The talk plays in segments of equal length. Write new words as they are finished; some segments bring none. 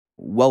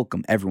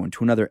welcome everyone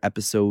to another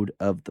episode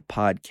of the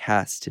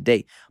podcast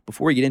today.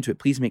 Before we get into it,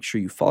 please make sure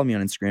you follow me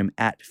on Instagram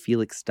at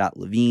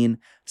felix.levine.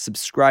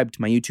 Subscribe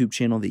to my YouTube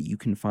channel that you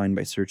can find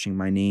by searching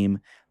my name,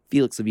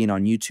 Felix Levine,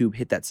 on YouTube.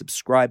 Hit that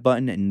subscribe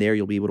button, and there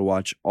you'll be able to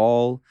watch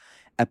all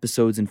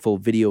episodes in full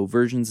video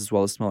versions, as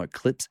well as smaller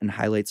clips and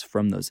highlights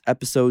from those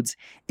episodes.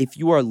 If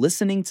you are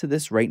listening to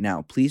this right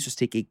now, please just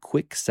take a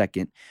quick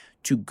second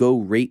to go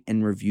rate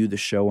and review the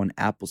show on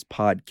Apple's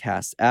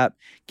podcast app.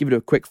 Give it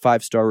a quick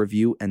 5-star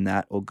review, and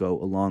that will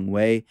go a long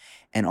way.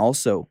 And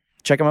also,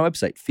 check out my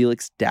website,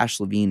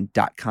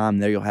 felix-levine.com.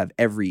 There you'll have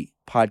every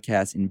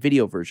podcast in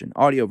video version,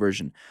 audio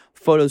version,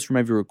 photos from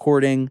every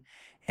recording,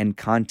 and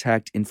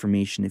contact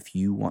information if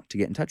you want to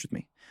get in touch with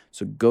me.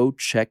 So go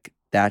check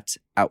that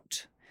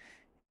out.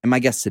 And my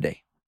guest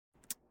today,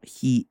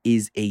 he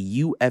is a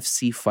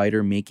UFC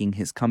fighter making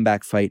his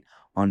comeback fight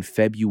on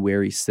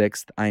February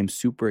 6th. I am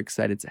super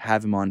excited to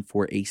have him on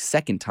for a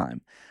second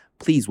time.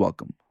 Please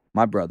welcome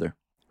my brother,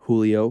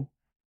 Julio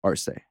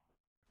Arce.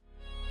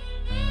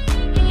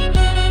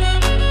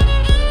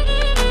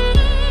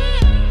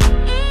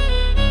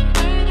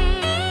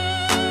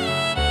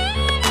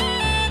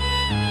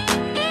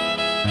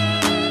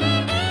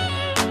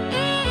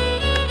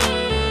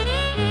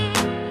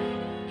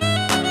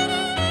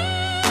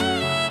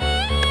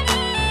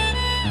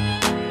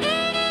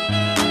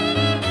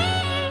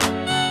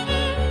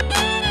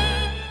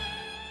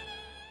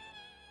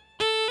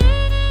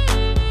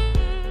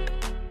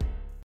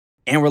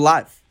 And we're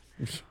live.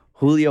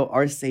 Julio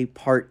Arce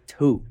Part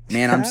 2.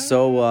 Man, I'm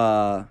so,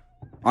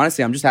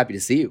 honestly, I'm just happy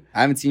to see you.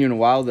 I haven't seen you in a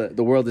while.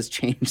 The world has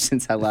changed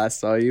since I last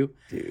saw you.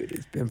 Dude,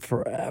 it's been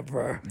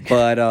forever.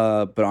 But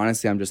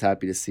honestly, I'm just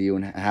happy to see you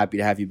and happy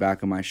to have you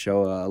back on my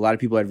show. A lot of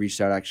people had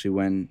reached out actually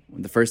when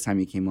the first time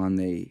you came on.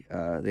 They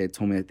had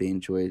told me that they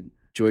enjoyed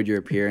your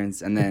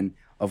appearance. And then,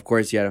 of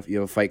course, you have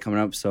a fight coming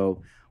up,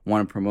 so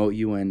want to promote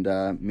you and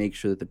make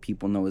sure that the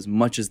people know as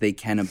much as they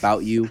can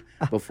about you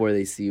before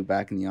they see you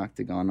back in the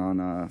octagon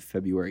on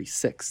February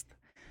 6th.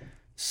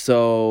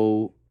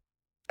 So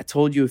I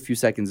told you a few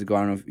seconds ago, I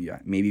don't know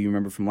if maybe you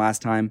remember from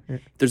last time,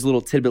 there's a little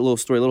tidbit, little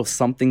story, little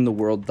something the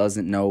world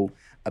doesn't know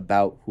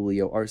about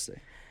Julio Arce.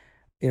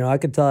 You know, I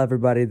can tell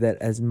everybody that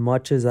as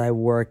much as I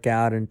work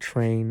out and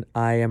train,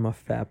 I am a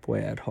fat boy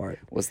at heart.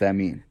 What's that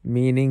mean?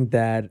 Meaning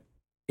that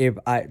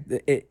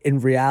in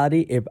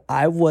reality, if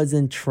I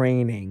wasn't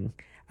training,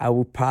 I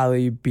would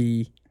probably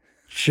be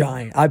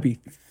giant. I'd be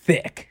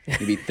thick.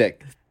 You'd be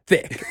thick.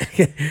 Thick.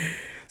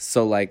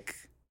 So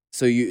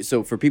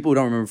for people who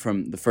don't remember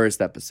from the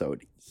first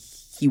episode,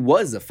 he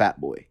was a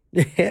fat boy.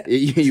 Yeah.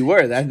 You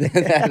were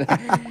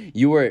that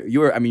you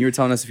were. I mean, you were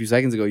telling us a few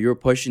seconds ago you were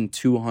pushing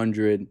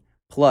 200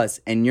 plus,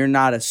 and you're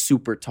not a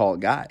super tall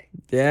guy.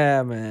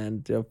 Yeah,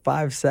 man.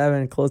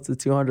 5'7", close to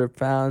 200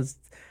 pounds.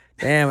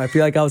 Damn, I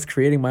feel like I was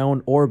creating my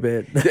own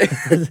orbit.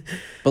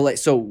 But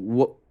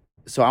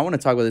So I want to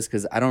talk about this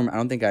because I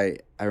don't think I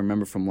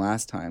remember from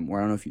last time, or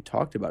I don't know if you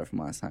talked about it from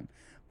last time.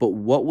 But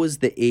what was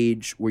the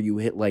age where you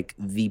hit like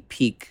the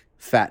peak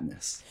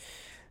fatness?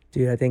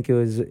 Dude, I think it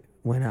was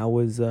when I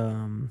was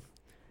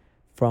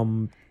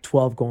from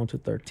 12 going to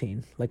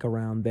 13, like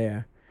around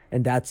there,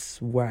 and that's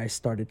where I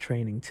started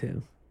training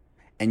too.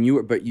 And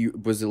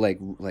was it like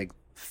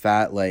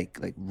fat, like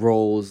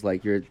rolls,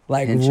 like you're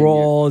like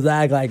rolls,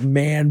 like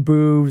man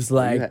boobs,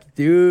 like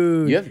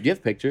dude. You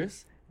have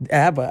pictures? I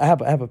have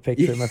a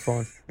picture in my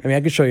phone. I mean,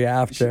 I can show you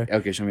after.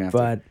 Okay, show me after.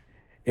 But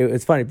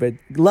it's funny. But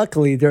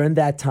luckily, during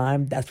that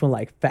time, that's when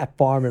like Fat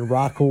Farm and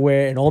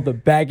Rockaware and all the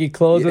baggy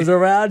clothes was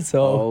around.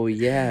 So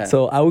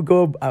So I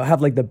would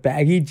have like the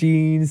baggy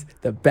jeans,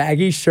 the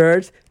baggy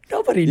shirts.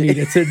 Nobody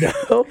needed to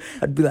know.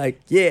 I'd be like,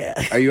 yeah.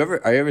 Are you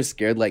ever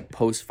scared like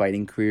post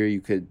fighting career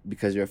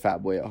because you're a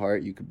fat boy at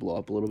heart, you could blow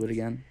up a little bit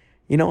again?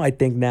 You know, I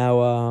think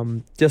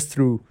now just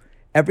through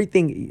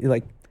everything,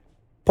 like,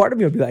 part of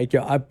me will be like,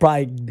 yo, I'd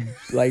probably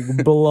like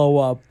blow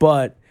up.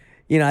 But,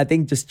 you know, I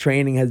think just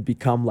training has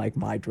become like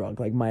my drug,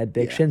 like my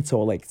addiction. Yeah. So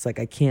like, it's like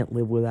I can't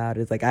live without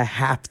it. It's like I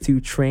have to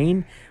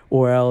train,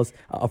 or else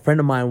a friend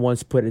of mine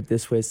once put it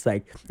this way. It's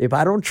like, if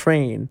I don't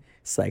train,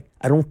 it's like,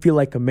 I don't feel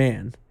like a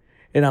man.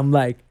 And I'm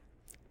like,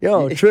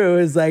 yo, true.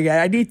 It's like,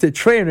 I need to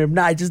train. If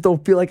not, I just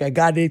don't feel like I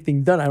got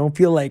anything done. I don't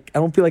feel like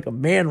a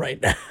man right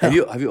now. Have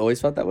you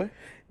always felt that way?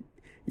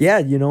 Yeah,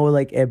 you know,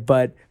 like,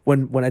 but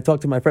when I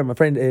talked to my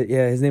friend,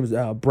 his name is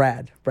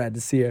Brad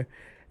Desir,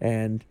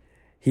 and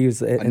he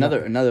was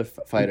another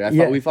fighter.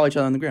 We follow each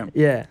other on the gram.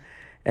 Yeah,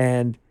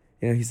 and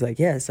you know, he's like,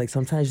 yeah, it's like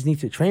sometimes I just need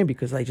to train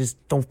because I just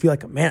don't feel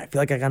like a man. I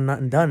feel like I got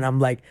nothing done. And I'm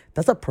like,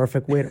 that's a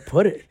perfect way to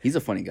put it. He's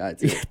a funny guy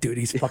too. Yeah, dude,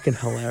 he's fucking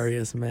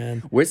hilarious,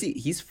 man. Where's he?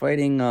 He's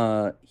fighting.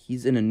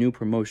 He's in a new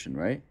promotion,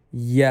 right?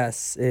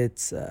 Yes,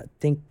 it's I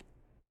think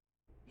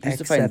he used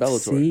to fight in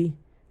Bellator.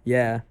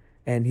 Yeah.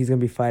 And he's going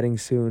to be fighting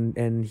soon,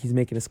 and he's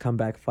making his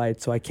comeback fight.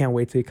 So I can't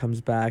wait till he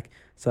comes back.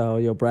 So,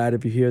 yo, Brad,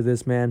 if you hear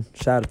this, man,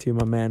 shout out to you,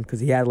 my man.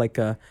 Because he had, like,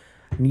 a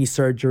knee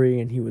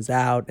surgery, and he was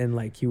out. And,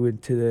 like, he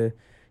went to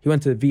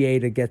the VA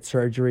to get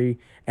surgery.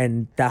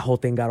 And that whole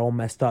thing got all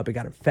messed up. It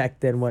got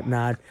infected and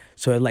whatnot.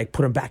 So it, like,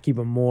 put him back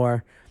even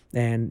more.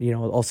 And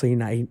also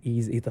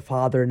he's a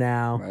father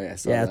now. Right, I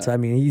saw yeah. that. So I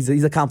mean,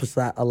 he's accomplished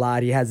that a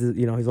lot. He has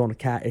his own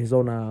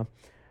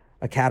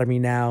academy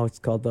now. It's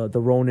called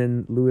the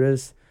Ronin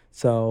Ludas.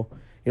 So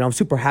I'm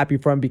super happy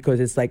for him because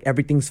it's like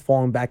everything's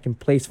falling back in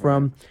place for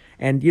him.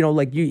 And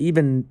like you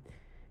even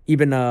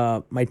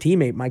my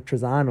teammate Mike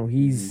Trezano,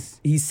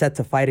 he's set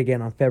to fight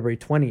again on February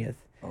 20th.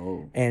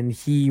 Oh, And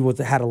he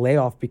had a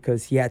layoff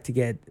because he had to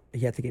get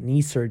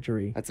knee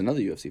surgery. that's another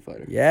UFC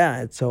fighter.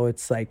 Yeah, and so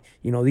it's like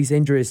these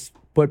injuries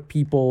put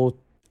people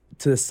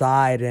to the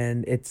side,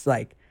 and it's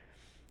like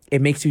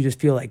it makes you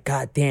just feel like,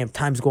 God damn,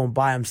 time's going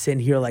by. I'm sitting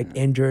here like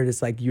injured.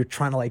 It's like you're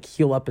trying to like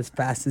heal up as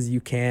fast as you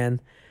can,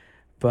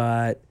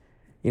 but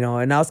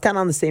and I was kind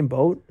of on the same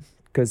boat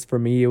because for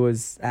me I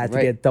had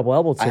to get double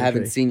elbow surgery. I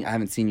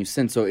haven't seen you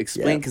since. So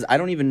explain, because I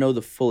don't even know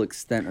the full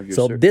extent of your.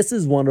 So this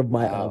is one of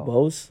my Wow.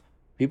 elbows.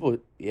 People,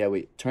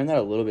 wait, turn that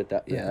a little bit.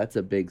 That's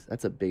a big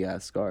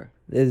ass scar.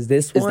 Is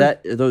this one?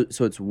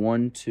 So it's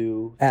 1,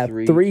 2, I have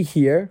 3, 3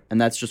 here. and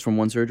that's just from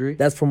one surgery.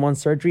 That's from one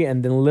surgery,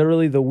 and then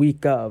literally the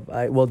week of,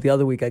 the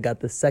other week I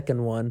got the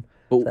second one.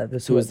 But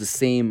so it was the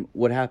same.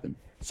 What happened?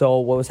 So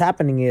what was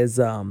happening is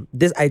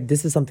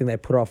this is something that I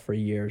put off for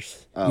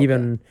years,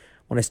 even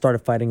when I started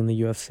fighting in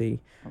the UFC.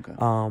 Okay.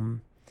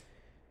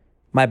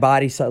 My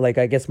body,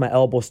 I guess my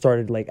elbow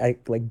started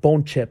like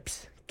bone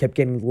chips kept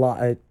getting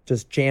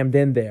just jammed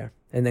in there,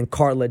 and then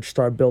cartilage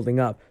started building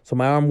up. So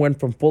my arm went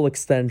from full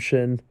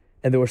extension,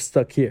 and they were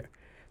stuck here.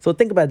 So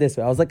think about it this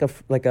way: I was like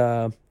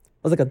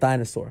a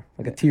dinosaur,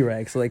 like a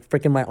T-Rex. So like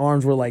freaking my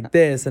arms were like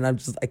this, and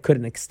I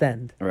couldn't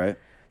extend. All right.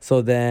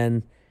 So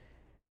then,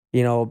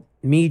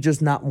 me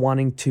just not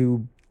wanting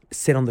to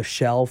sit on the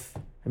shelf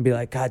and be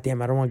like, God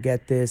damn, I don't want to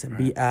get this and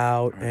be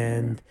out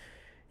and,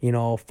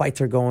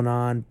 fights are going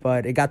on.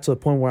 But it got to a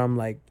point where I'm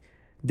like,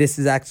 this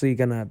is actually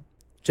going to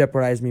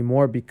jeopardize me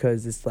more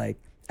because it's like,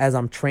 as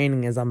I'm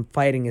training, as I'm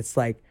fighting, it's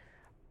like,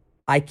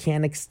 I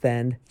can't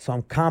extend. So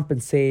I'm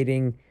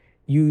compensating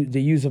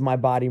the use of my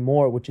body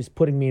more, which is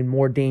putting me in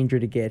more danger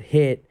to get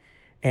hit.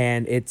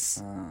 And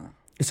it's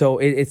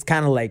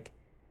kind of like,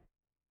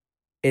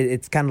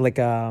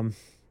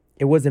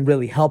 it wasn't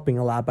really helping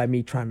a lot by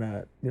me trying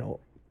to,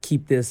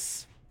 keep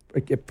this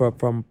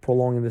from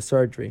prolonging the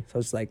surgery. So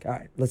it's like, all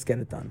right, let's get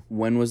it done.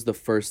 When was the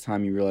first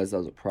time you realized that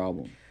was a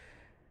problem?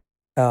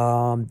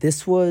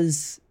 This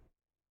was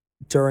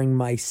during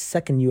my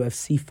second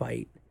UFC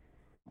fight.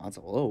 Oh, that's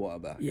a little while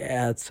back.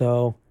 Yeah,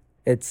 so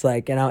it's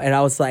like, and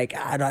I was like,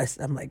 I was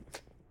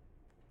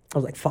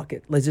like, fuck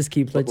it, let's just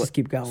keep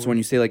going. So when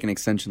you say like an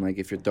extension, like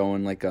if you're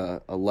throwing like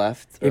a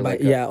left, or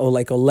or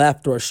like a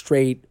left or a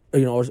straight,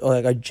 or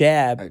like a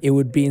jab, it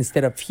would be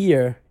instead of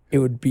here, it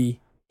would be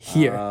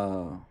here.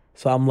 Oh.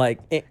 So I'm like,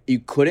 You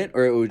couldn't,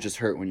 or it would just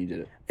hurt when you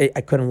did it?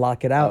 I couldn't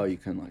lock it out. Oh, you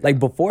couldn't lock it Like out.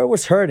 before it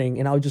was hurting,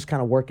 and I was just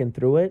kind of working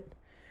through it.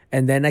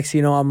 And then next thing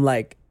you know, I'm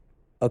like,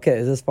 okay,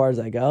 is this as far as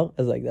I go?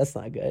 I was like, that's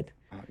not good.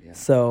 Oh, yeah.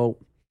 So,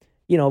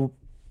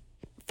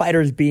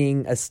 fighters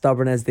being as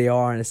stubborn as they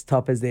are and as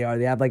tough as they are,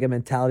 they have like a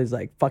mentality is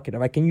like, fuck it,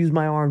 if I can use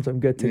my arms,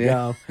 I'm good to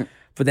go.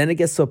 But then it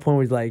gets to a point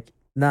where it's like,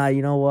 nah,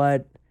 you know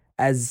what?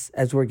 As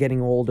we're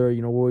getting older,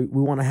 we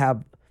want to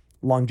have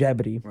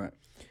longevity. Right.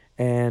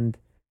 And,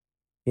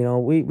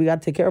 we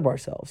got to take care of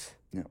ourselves.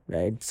 Yeah.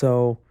 Right.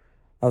 So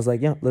I was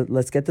like,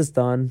 let's get this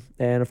done.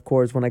 And of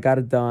course, when I got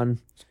it done,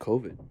 It's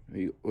COVID.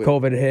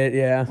 COVID hit.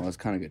 Yeah. Well, it's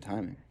kind of good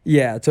timing.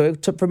 Yeah. So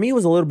for me, it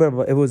was a little bit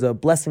of a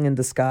blessing in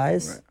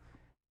disguise. Right.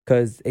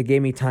 Because it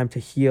gave me time to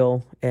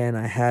heal, and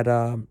I had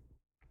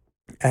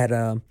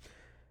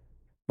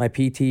my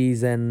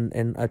PTs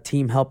and a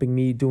team helping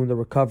me doing the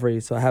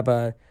recovery. So I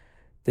have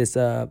this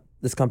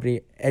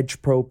company,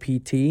 Edge Pro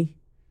PT.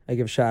 I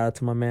give a shout out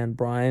to my man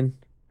Brian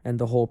and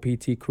the whole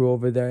PT crew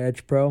over there,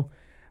 Edge Pro,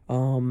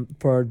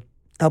 for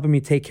helping me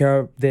take care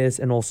of this,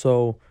 and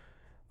also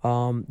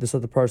this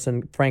other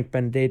person, Frank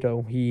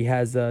Benedetto. He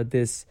has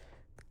this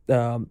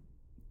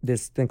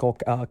thing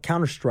called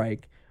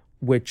Counter-Strike,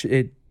 which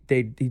he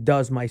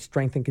does my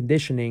strength and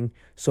conditioning.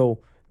 So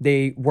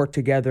they work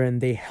together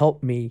and they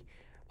help me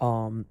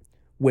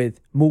with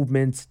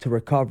movements to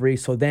recovery.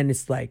 So then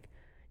it's like,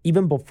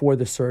 even before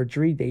the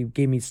surgery, they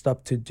gave me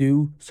stuff to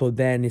do. So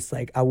then it's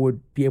like I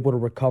would be able to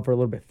recover a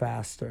little bit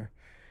faster.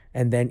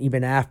 And then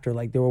even after,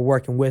 like they were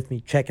working with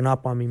me, checking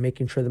up on me,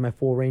 making sure that my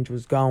full range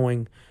was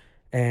going.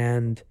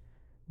 And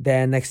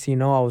then next thing you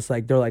know, I was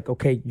like, they're like,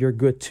 okay, you're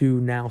good to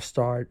now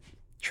start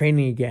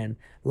training again.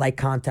 Light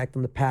contact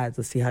on the pads.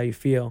 Let's see how you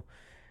feel.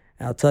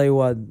 And I'll tell you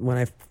what,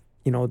 when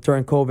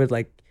during COVID,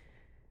 like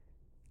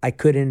I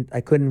couldn't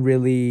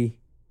really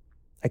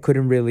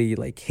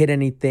like hit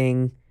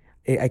anything.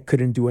 I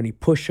couldn't do any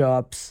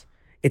push-ups.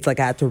 It's like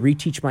I had to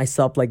reteach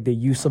myself like the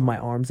use of my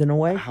arms in a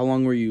way. How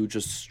long were you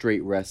just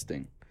straight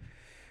resting?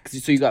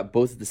 So you got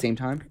both at the same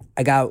time?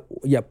 I got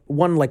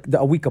one like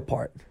a week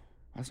apart.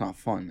 That's not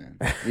fun,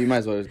 man. You might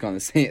as well have gone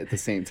at the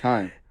same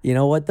time. You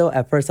know what though?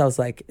 At first I was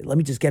like, let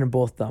me just get them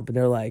both done. But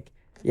they're like,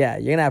 yeah,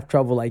 you're gonna have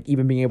trouble like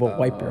even being able to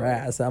wipe your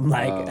ass. I'm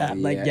like, I can't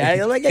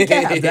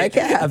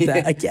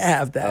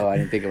have that. Oh, I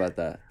didn't think about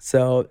that.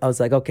 So I was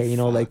like, okay,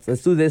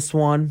 let's do this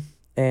one.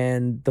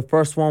 And the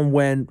first one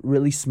went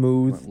really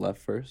smooth. Went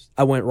left first?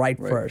 I went right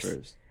Right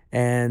first.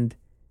 And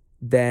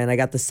then I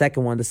got the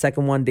second one. The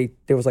second one,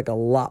 there was like a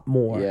lot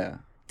more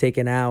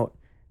taken out.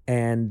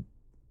 And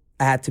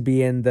I had to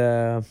be in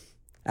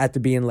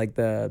like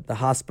the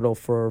hospital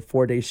for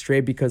 4 days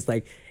straight because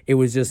like it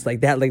was just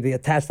like that. Like they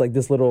attached like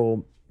this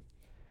little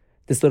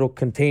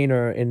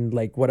container and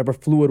like whatever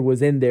fluid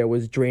was in there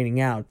was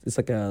draining out. It's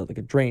like a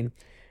drain.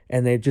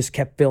 And it just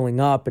kept filling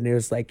up and it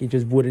was like, it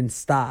just wouldn't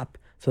stop.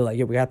 So like,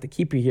 yeah, we have to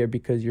keep you here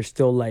because you're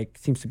still like,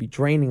 seems to be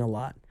draining a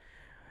lot.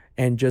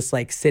 And just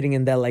like sitting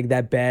in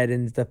that bed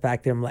and the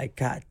fact that I'm like,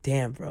 God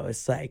damn, bro,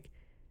 it's like,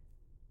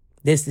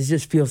 this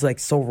just feels like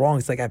so wrong.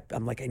 It's like,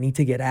 I'm like, I need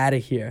to get out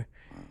of here.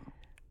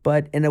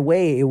 But in a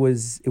way, it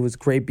was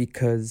great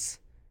because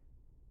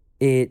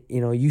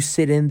you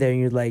sit in there and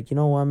you're like, you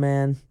know what,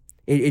 man?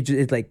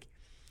 It's like,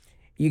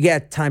 you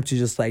get time to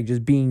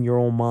just be in your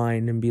own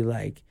mind and be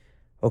like,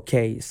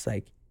 okay, it's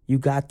like, you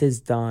got this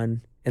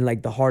done. And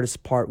like the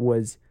hardest part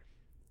was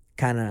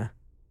kind of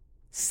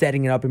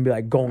setting it up and be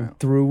like going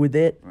through with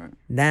it. Right.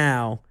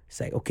 Now it's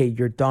like, okay,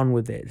 you're done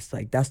with it. It's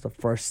like, that's the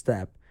first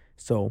step.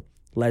 So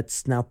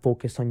let's now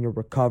focus on your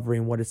recovery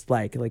and what it's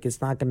like. Like, it's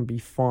not going to be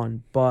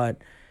fun,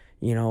 but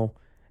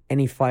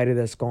any fighter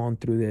that's gone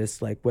through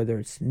this, like whether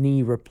it's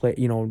knee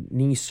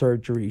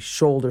surgery,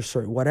 shoulder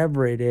surgery,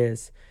 whatever it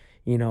is,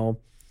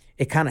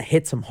 it kind of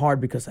hits them hard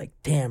because like,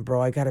 damn,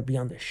 bro, I got to be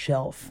on the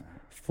shelf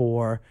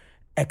for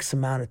X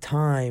amount of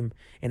time.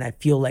 And I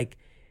feel like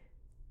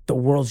the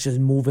world's just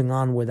moving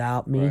on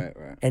without me.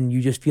 Right. And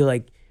you just feel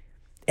like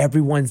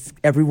everyone's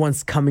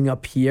coming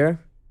up here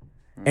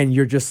and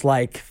you're just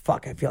like,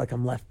 fuck, I feel like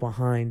I'm left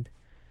behind.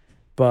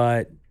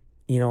 But,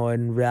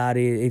 in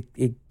reality,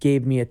 it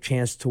gave me a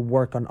chance to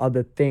work on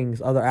other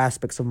things, other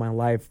aspects of my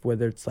life,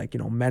 whether it's like,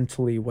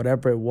 mentally,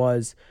 whatever it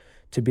was,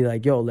 to be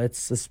like, yo,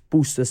 let's just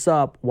boost this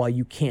up while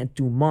you can't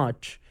do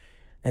much.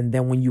 And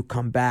then when you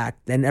come back,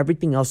 then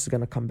everything else is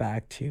going to come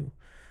back to you.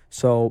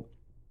 So,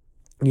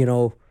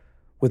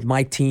 with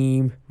my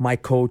team, my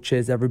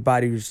coaches,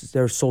 everybody,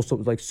 they're so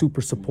like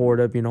super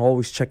supportive,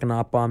 always checking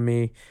up on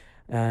me.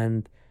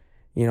 And,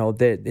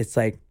 it's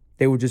like,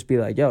 they would just be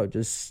like, yo,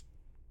 it's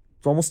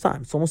almost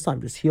time.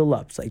 Just heal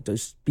up. It's like,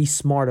 just be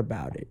smart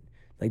about it.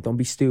 Like, don't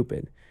be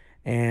stupid.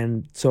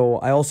 And so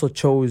I also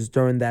chose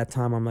during that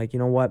time, I'm like, you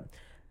know what?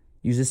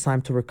 Use this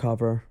time to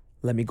recover.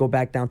 Let me go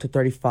back down to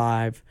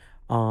 35.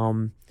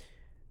 Don't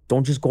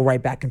just go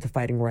right back into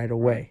fighting right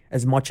away.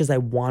 As much as I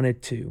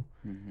wanted to,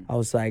 I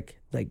was like,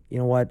 you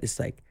know what? It's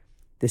like,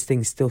 this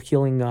thing's still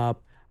healing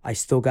up. I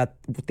still got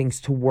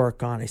things to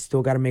work on. I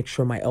still got to make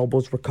sure my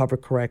elbows recover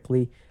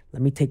correctly.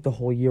 Let me take the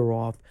whole year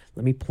off.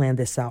 Let me plan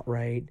this out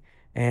right.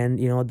 And,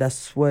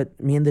 that's what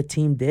me and the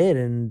team did.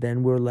 And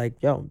then we're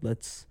like, yo,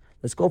 let's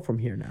go from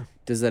here now.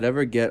 Does that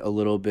ever get a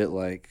little bit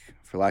like,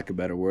 for lack of a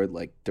better word,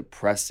 like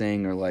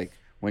depressing, or like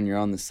when you're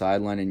on the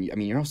sideline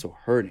and you're also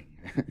hurting?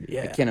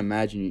 Yeah. I can't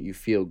imagine you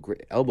feel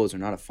great. Elbows are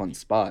not a fun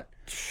spot.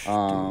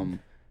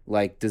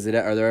 Like, did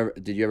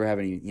you ever have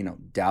any,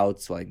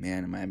 doubts? Like,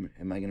 man, am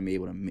I going to be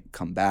able to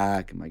come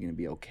back? Am I going to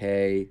be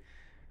okay?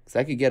 Because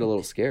that could get a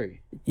little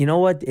scary. You know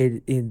what?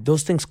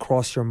 Those things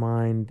cross your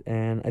mind,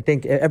 and I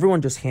think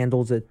everyone just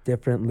handles it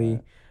differently.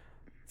 Right.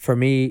 For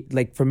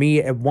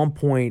me, at one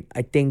point,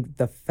 I think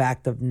the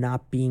fact of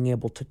not being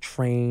able to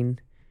train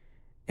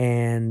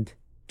and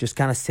just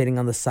kind of sitting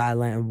on the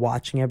sideline and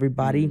watching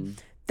everybody,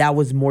 that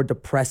was more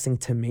depressing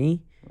to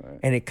me. Right.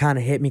 And it kind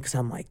of hit me because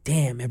I'm like,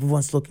 damn,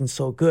 everyone's looking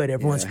so good.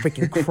 Everyone's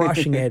freaking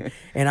crushing it.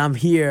 And I'm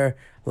here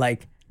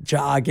like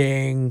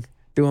jogging,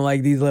 doing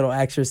like these little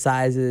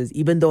exercises,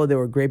 even though they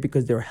were great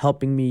because they were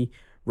helping me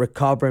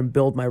recover and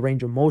build my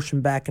range of motion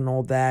back and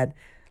all that.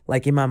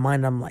 Like in my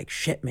mind, I'm like,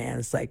 shit, man,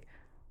 it's like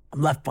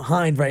I'm left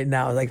behind right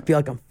now. Like, I feel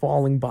like I'm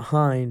falling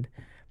behind.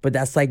 But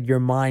that's like your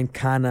mind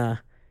kind of,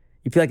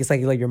 you feel like it's like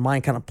your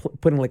mind kind of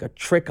putting like a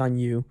trick on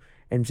you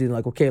and being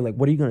like, okay, like,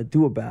 what are you going to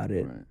do about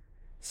it? Right.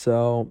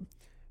 So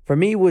for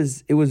me, it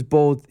was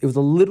both. It was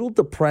a little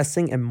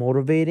depressing and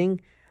motivating.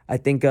 I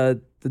think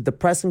the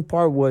depressing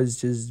part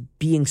was just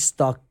being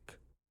stuck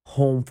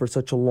home for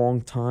such a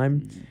long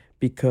time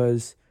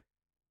because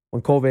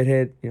when COVID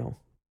hit,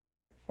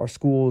 our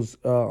schools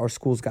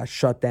got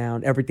shut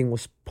down. Everything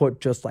was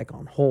put just like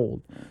on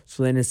hold.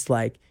 So then it's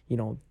like,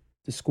 the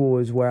school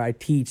is where I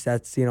teach.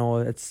 That's,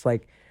 it's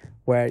like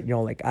where,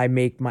 like I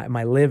make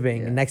my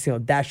living. Yeah. And next thing you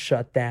know, that's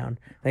shut down.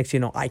 Next thing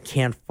you know, I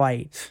can't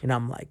fight. And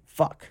I'm like,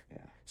 fuck. Yeah.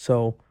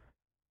 So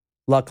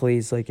luckily,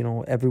 it's like,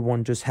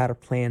 everyone just had a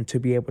plan to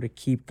be able to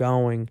keep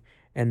going.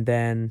 And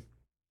then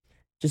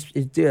I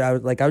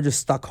was just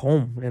stuck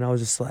home. And I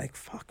was just like,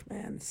 fuck,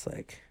 man. It's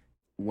like.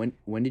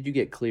 When did you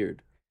get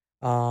cleared?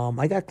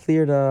 I got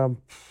cleared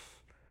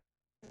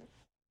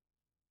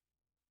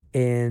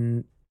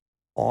in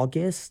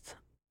August.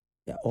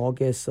 Yeah,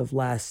 August of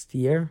last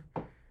year.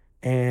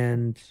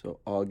 And so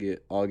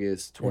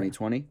August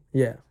 2020?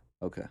 Yeah.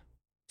 Okay.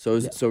 So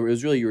it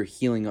was really, you were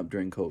healing up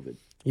during COVID.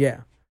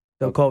 Yeah.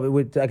 So okay.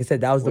 COVID, like I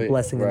said, that was the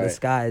blessing in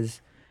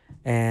disguise.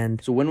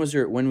 And So when was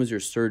your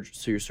surgery?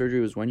 So your surgery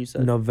was when, you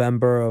said?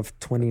 November of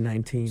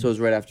 2019. So it was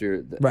right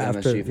after the right MSG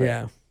after, fight.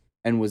 yeah.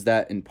 And was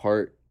that in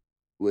part?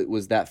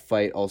 Was that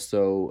fight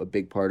also a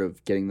big part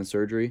of getting the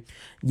surgery?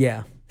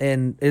 Yeah.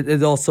 And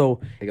it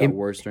also, It got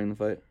worse during the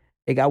fight.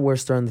 it got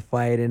worse during the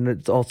fight. And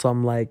it's also,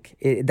 I'm like,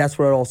 that's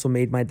where it also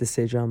made my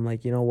decision. I'm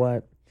like, you know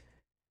what?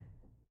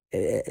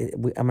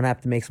 I'm going to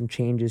have to make some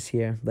changes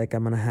here. Like,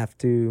 I'm going to have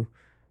to,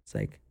 it's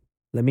like,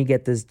 let me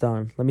get this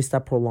done. Let me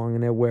stop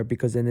prolonging it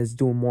because then it's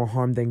doing more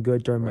harm than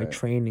good during my Right.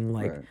 training.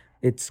 Like, Right.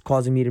 it's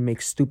causing me to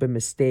make stupid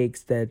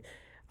mistakes that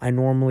I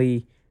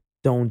normally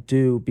don't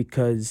do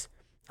because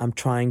I'm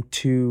trying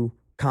to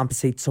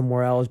compensate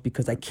somewhere else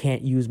because I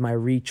can't use my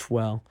reach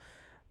well.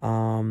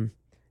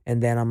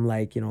 And then I'm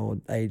like,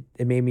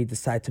 it made me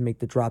decide to make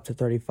the drop to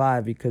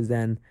 35 because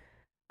then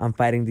I'm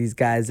fighting these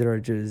guys that are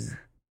just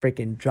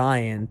freaking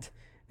giant.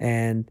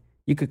 And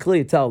you could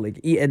clearly tell, like,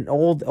 and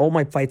all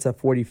my fights at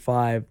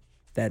 45,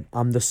 that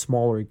I'm the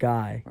smaller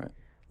guy. Right.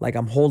 Like,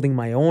 I'm holding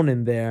my own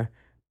in there,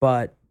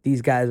 but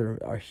these guys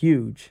are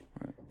huge.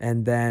 Right.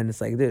 And then it's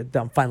like, dude,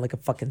 I'm fighting like a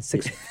fucking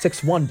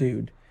 6'1"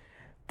 dude.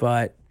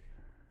 But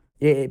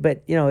it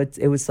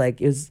was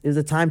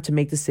a time to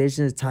make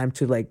decisions, a time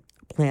to like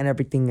plan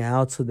everything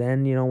out. So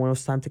then, when it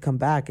was time to come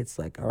back, it's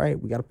like, all right,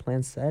 we got a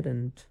plan set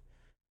and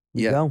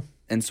we go.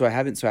 And so I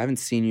haven't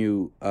seen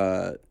you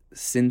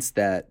since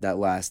that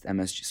last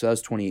MSG. So that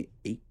was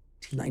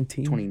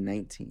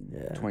 2019.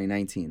 Yeah.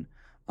 2019.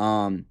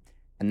 And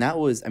that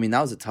was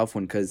a tough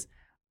one because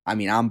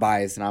I'm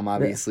biased and I'm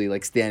obviously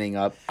like standing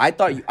up. I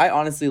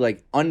honestly,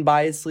 like,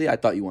 unbiasedly, I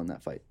thought you won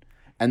that fight.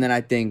 And then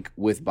I think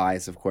with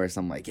bias, of course,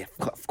 I'm like, yeah,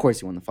 of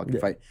course you won the fucking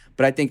fight.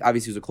 But I think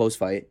obviously it was a close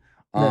fight.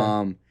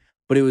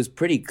 But it was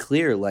pretty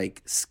clear,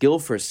 like, skill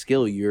for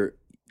skill,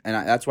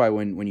 that's why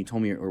when you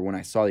told me, or when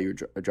I saw that you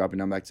were dropping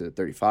down back to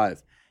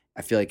 35,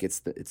 I feel like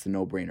it's the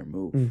no-brainer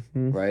move,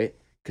 right?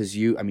 Because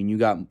you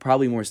got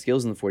probably more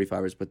skills in the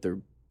 45ers, but they're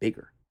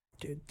bigger.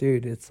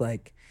 Dude, it's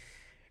like,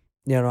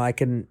 I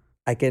can,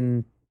 like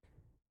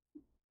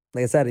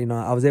I said,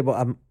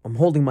 I'm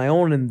holding my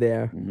own in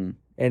there,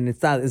 and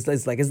it's not like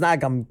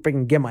I'm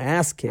freaking getting my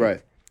ass kicked,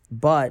 Right?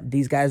 But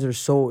these guys are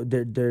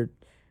they're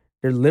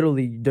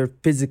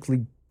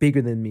physically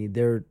bigger than me.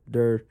 They're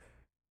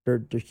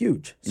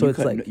huge. So it's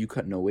like you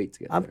cut no weight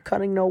together. I'm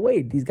cutting no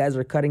weight. These guys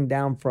are cutting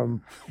down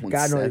from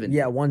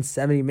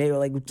 170, maybe,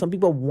 like some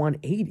people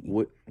 180.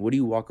 What do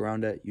you walk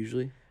around at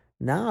usually?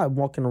 Now I'm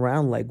walking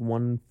around like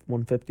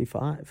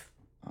 155.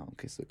 Oh,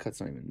 okay, so the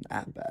cut's not even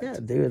that bad. Yeah,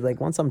 dude. Like,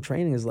 once I'm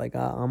training, it's like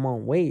I'm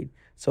on weight.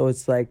 So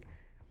it's like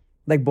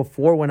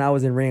before, when I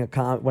was in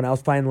when I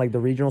was fighting like the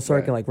regional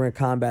circuit, like Ring of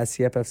Combat,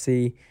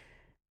 CFFC,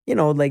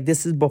 like,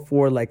 this is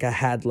before like I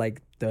had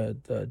like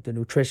the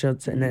nutrition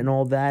and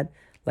all that.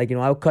 Like,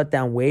 I would cut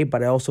down weight,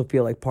 but I also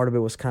feel like part of it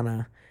was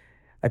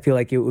I feel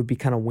like it would be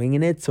kind of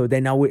winging it. So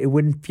then it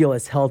wouldn't feel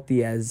as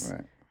healthy as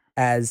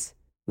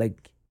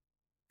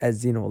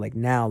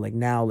now,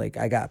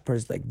 I got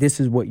person, like, this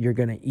is what you're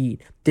gonna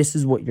eat, this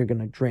is what you're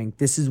gonna drink,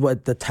 this is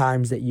what the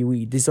times that you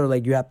eat, these are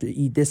like, you have to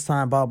eat this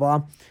time, blah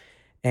blah.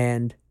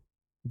 And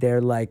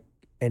they're like,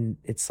 and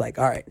it's like,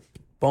 all right,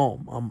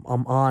 boom,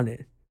 I'm on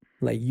it.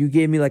 Like, you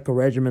gave me like a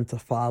regimen to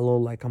follow,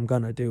 like, I'm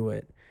gonna do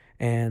it.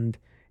 And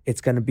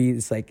it's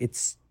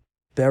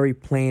very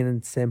plain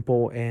and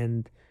simple.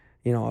 And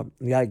you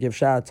gotta give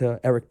shout out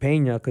to Eric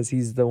Pena, because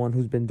he's the one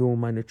who's been doing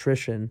my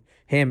nutrition,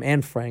 him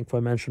and Frank, who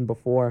I mentioned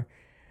before.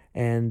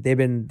 And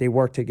they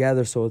work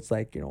together, so it's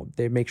like,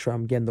 they make sure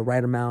I'm getting the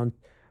right amount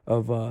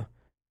of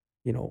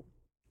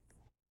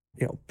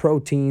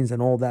proteins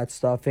and all that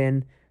stuff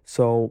in.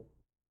 So,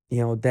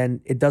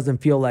 then it doesn't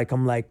feel like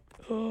I'm like,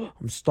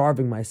 I'm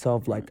starving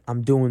myself, like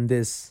I'm doing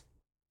this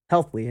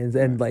healthily. And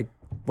then like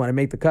when I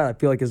make the cut, I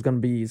feel like it's gonna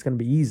be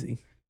easy.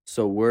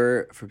 So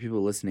for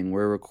people listening,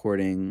 we're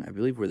recording, I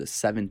believe we're the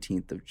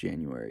 17th of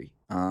January.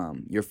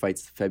 Your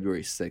fight's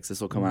February 6th. This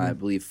will come out, I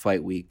believe,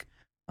 fight week.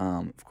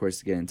 Of course,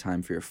 to get in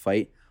time for your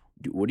fight.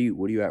 What are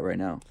you at right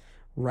now?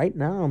 Right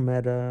now, I'm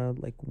at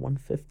like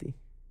 150.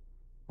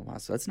 Oh, wow,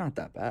 so that's not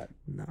that bad.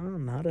 No,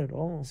 not at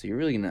all. So you're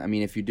really gonna.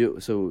 If you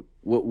do. So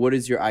what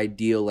is your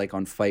ideal, like,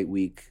 on fight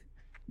week,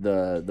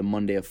 the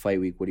Monday of fight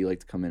week? What do you like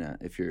to come in at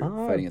if you're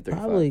fighting at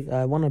 35? Probably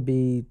I want to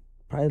be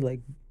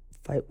like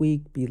fight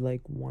week be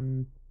like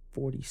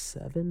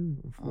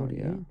 147,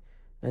 48,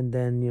 and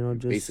then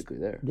just basically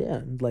there. Yeah,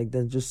 and like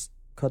then just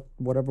cut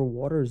whatever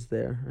water is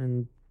there.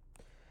 And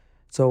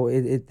so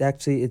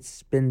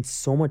it's been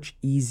so much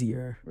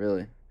easier.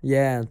 Really?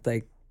 Yeah,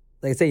 like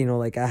I say,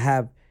 like I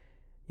have,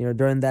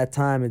 during that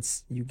time,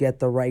 it's you get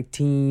the right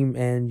team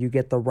and you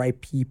get the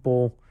right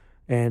people,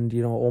 and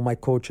all my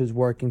coaches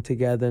working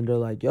together, and they're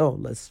like, yo,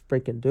 let's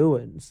freaking do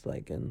it. And it's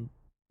like, and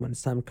when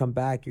it's time to come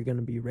back, you're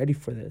gonna be ready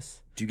for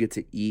this. Do you get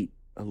to eat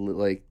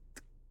like,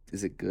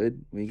 is it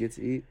good when you get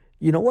to eat?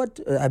 You know what?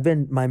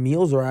 My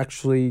meals are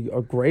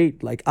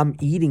great. Like, I'm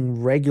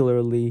eating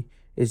regularly.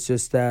 It's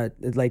just that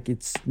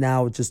it's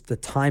now just the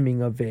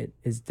timing of it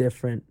is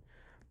different.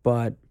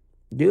 But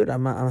dude,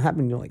 I'm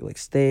having like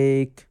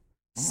steak,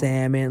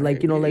 salmon, like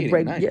great. You're like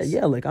eating yeah, nice.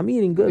 yeah, like I'm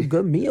eating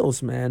good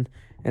meals, man.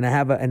 And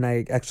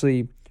I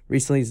actually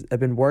recently I've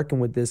been working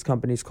with this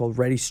company. It's called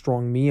Ready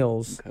Strong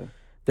Meals. Okay.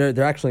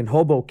 They're actually in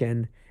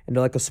Hoboken, and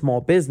they're like a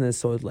small business.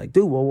 So it's like,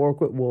 dude, Oh, we'll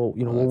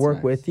that's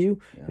work with nice. you.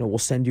 Yeah. We'll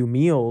send you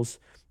meals,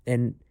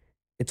 and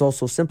it's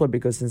also simpler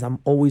because since I'm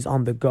always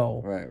on the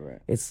go, Right.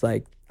 it's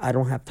like I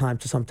don't have time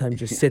to sometimes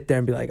just sit there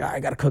and be like, "Ah, I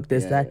gotta cook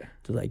this, that." Yeah.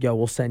 So like, yo,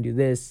 we'll send you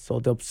this. So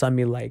they'll send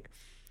me like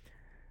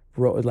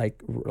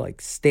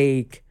like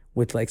steak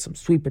with like some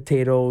sweet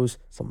potatoes,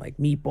 some like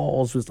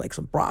meatballs with like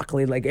some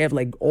broccoli. Like they have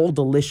like all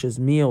delicious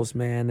meals,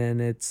 man.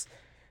 And it's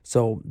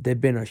so they've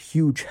been a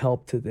huge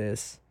help to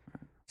this.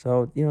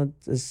 So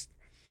this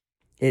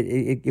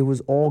it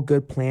was all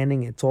good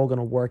planning. It's all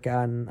gonna work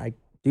out, and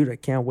dude, I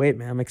can't wait,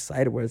 man. I'm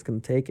excited where it's gonna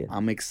take it.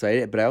 I'm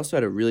excited, but I also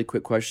had a really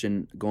quick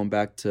question going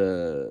back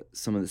to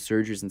some of the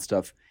surgeries and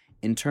stuff.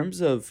 In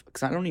terms of,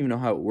 because I don't even know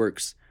how it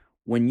works.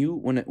 When a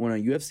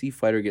UFC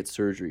fighter gets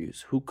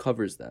surgeries, who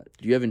covers that?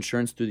 Do you have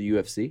insurance through the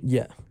UFC?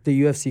 Yeah,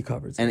 the UFC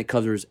covers And it. it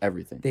covers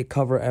everything. They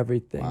cover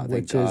everything, Wow, thank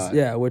which is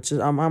God. which is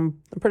I'm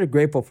pretty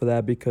grateful for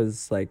that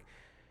because like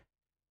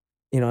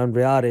in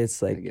reality, it's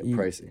Gonna like get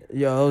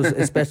pricey.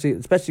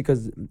 especially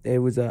because it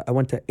was I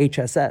went to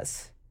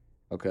HSS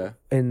Okay.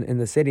 in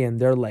the city, and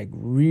they're like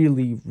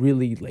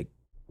really like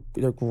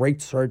they're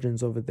great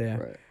surgeons over there.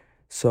 Right.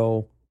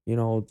 So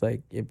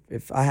like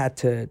if I had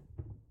to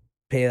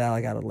pay that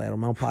like out of my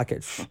own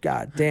pocket,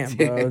 god damn,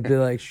 bro, it'd be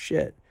like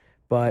shit.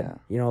 But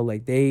Yeah.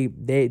 like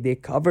they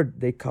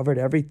covered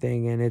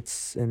everything,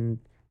 and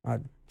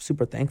I'm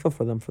super thankful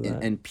for them for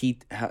that.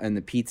 And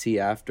the PT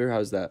after,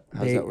 how's that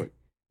They work?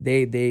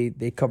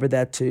 they covered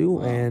that too,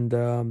 Wow. and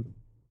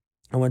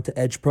I went to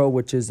Edge Pro,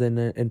 which is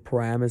in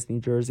Paramus, New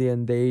Jersey,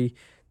 and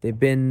they've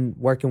been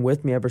working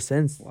with me ever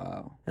since.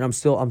 Wow. And I'm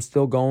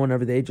still going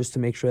every day just to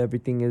make sure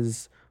everything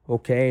is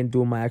okay and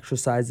doing my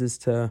exercises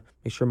to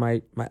make sure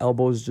my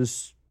elbows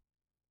just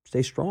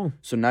stay strong.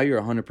 So now you're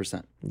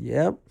 100%.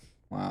 Yep.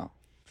 Wow.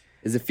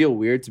 Does it feel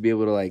weird to be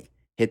able to like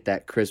hit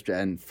that crisp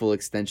and full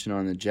extension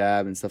on the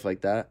jab and stuff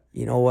like that?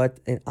 You know what?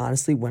 And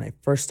honestly, when I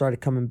first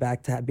started coming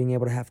back to being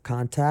able to have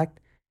contact,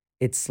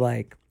 it's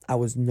like I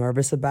was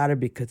nervous about it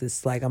because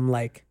it's like I'm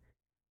like,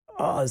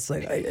 oh, it's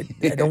like I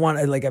don't want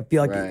to like I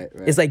feel like Right.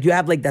 it's like you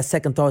have like that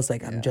second thought. It's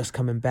like Yeah. I'm just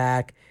coming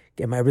back.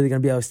 Am I really gonna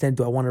be able to extend?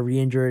 Do I want to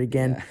re-injure it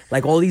again? Yeah.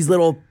 Like all these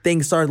little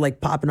things start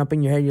like popping up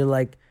in your head. You're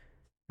like,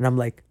 and I'm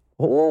like,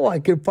 oh, I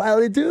can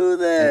finally do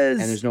this.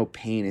 And there's no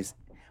pain.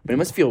 But it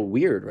must feel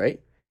weird,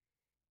 right?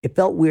 It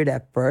felt weird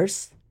at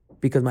first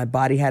because my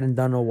body hadn't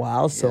done it in a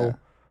while. So, Yeah.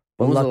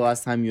 but When was luck- the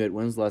last time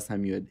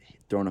you had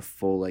thrown a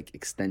full like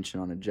extension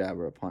on a jab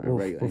or a punch, a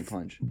regular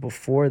punch?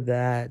 before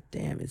that,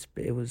 damn,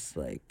 it was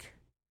like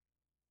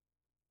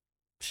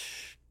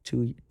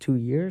 2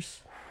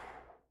 years.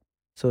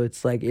 So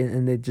it's like,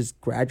 and it just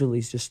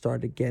gradually just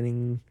started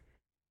getting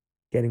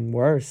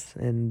worse.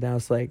 And now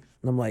it's like,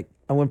 I'm like,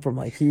 I went from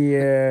like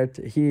here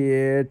to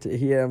here to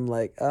here. I'm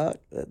like, oh,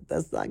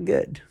 that's not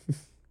good.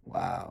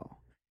 Wow.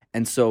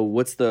 And so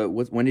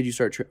when did you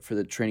start for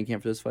the training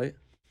camp for this fight?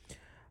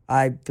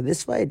 For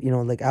this fight,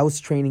 like I was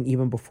training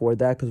even before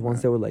that because once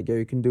Right. they were like, yo,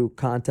 you can do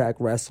contact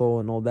wrestle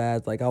and all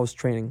that, like I was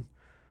training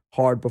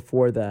hard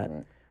before that.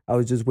 Right. I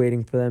was just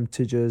waiting for them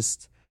to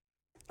just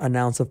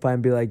announce a fight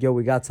and be like, yo,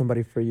 we got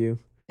somebody for you.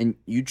 And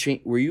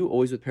were you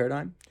always with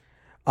Paradigm?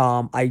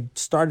 I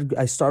started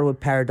with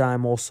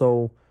Paradigm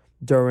also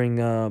during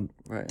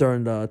Right.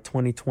 during the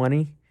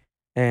 2020,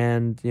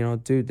 and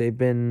dude, they've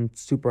been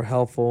super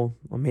helpful,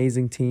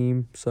 amazing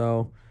team.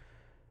 So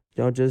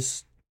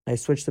just I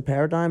switched to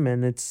Paradigm,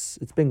 and it's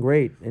been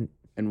great.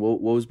 And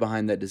what was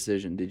behind that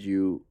decision? Did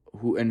you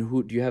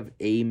who do you have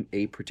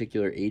a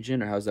particular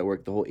agent, or how does that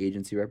work? The whole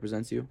agency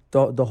represents you?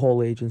 The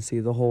whole agency,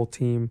 the whole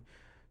team.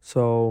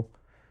 So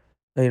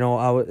it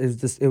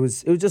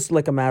was just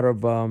like a matter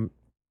of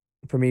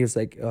for me, it was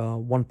like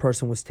one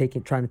person was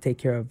trying to take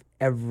care of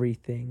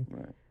everything.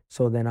 Right.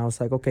 So then I was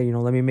like, okay,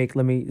 let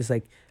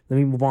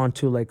me move on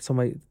to like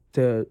somebody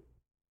to,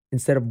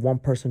 instead of one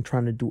person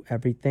trying to do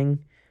everything,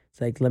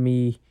 it's like, let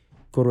me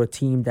go to a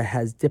team that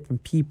has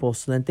different people.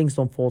 So then things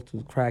don't fall through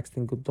the cracks,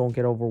 things don't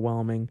get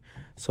overwhelming.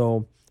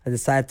 So I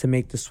decided to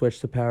make the switch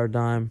to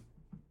Paradigm.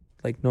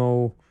 Like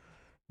no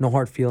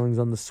hard feelings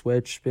on the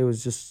switch. It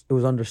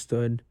was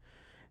understood.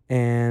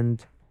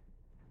 And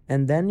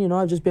then,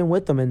 I've just been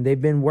with them, and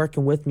they've been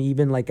working with me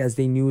even like as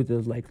they knew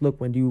that, like, look,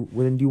 when do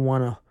you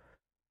want to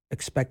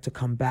expect to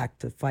come back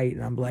to fight?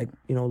 And I'm like,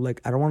 like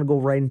I don't want to go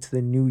right into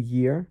the new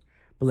year,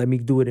 but let me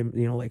do it in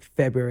like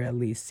February at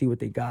least, see what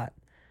they got.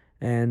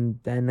 And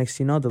then next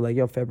thing you know, they're like,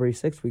 yo, February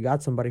 6th, we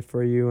got somebody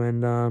for you.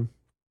 And I'm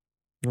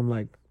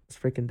like, let's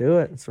freaking do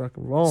it. Let's rock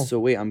and roll. So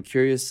wait, I'm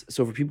curious.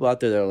 So for people out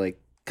there that are like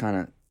kind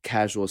of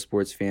casual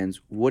sports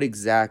fans, what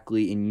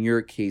exactly in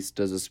your case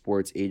does a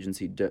sports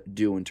agency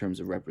do in terms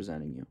of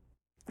representing you?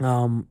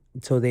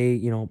 So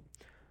they,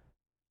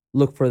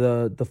 look for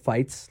the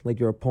fights, like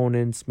your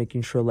opponents,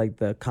 making sure like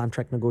the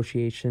contract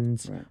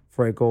negotiations Right.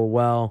 for it go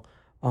well.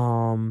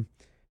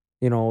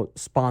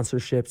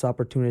 Sponsorships,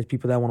 opportunities,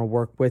 people that want to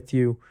work with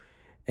you.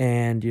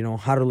 and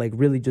how to like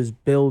really just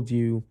build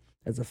you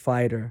as a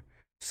fighter.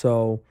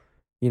 So,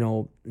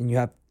 and you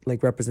have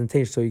like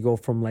representation. So you go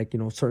from like,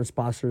 certain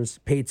sponsors,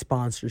 paid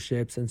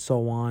sponsorships and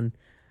so on.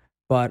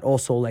 But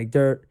also like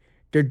they're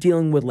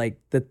dealing with like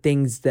the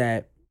things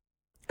that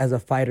as a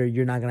fighter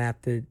you're not gonna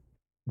have to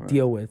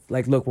deal with.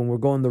 Like, look, when we're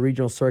going the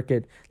regional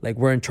circuit, like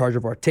we're in charge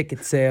of our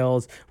ticket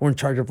sales. We're in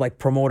charge of like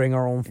promoting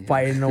our own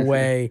fight in a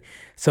way.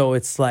 So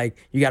it's like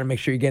you got to make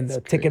sure you're getting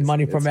the ticket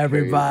money from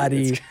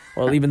everybody.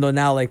 Well, even though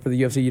now, like for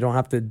the UFC, you don't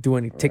have to do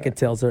any ticket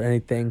sales or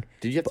anything.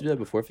 Did you have to do that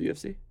before for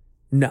UFC?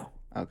 No.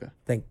 Okay.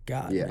 Thank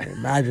God. Yeah. Man.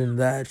 Imagine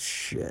that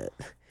shit.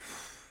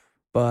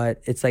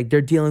 But it's like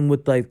they're dealing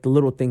with like the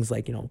little things,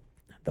 like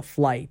the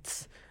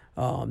flights,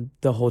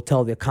 the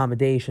hotel, the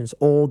accommodations,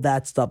 all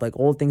that stuff, like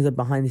all things that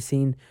behind the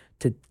scene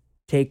to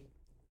take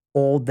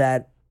all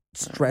that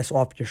stress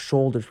off your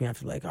shoulders. We have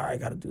to like, all right, I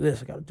got to do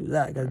this, I got to do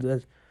that, I got to do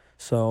this.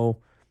 So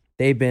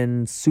they've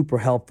been super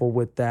helpful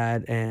with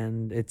that,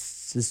 and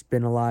it's just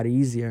been a lot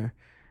easier.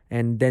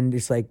 And then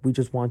it's like, we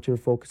just want you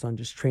to focus on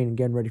just training,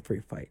 getting ready for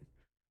your fight.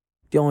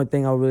 The only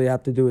thing I'll really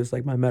have to do is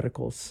like my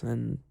medicals,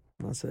 and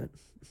that's it.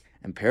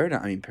 And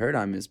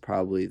Paradigm is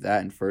probably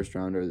that and First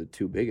Round are the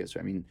two biggest.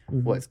 Right? I mean,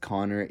 what's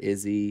Connor,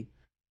 Izzy,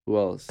 who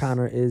else?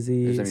 Connor,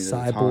 Izzy,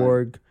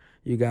 Cyborg.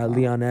 You got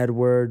Leon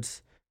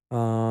Edwards.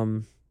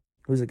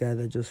 Who's the guy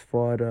that just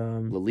fought? The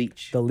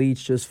Leech. The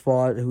Leech just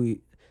fought. To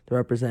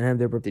represent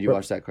him. Did you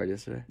watch that card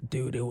yesterday?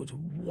 Dude, it was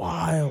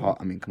wild.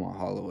 Come on,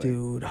 Holloway.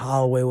 Dude,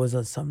 Holloway was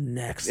on some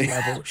next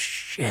level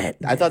shit.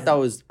 Man. I thought that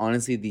was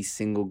honestly the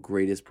single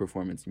greatest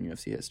performance in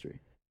UFC history.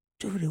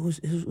 Dude, it was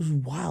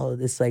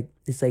wild. It's like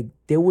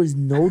there was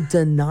no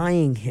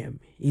denying him.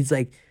 He's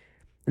like,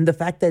 and the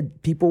fact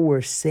that people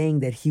were saying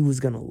that he was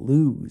gonna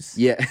lose.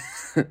 Yeah.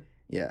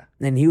 Yeah.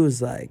 And he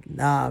was like,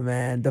 nah,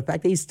 man. The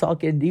fact that he was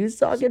talking to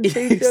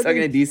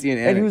DC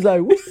and he was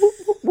like, whoop, whoop,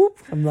 whoop, whoop.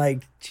 I'm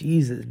like,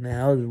 Jesus, man,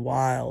 that was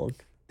wild.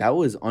 That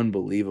was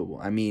unbelievable.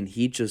 I mean,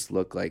 he just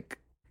looked like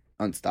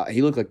unstoppable.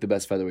 He looked like the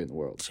best featherweight in the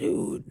world.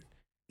 Dude.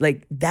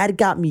 Like, that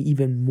got me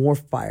even more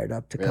fired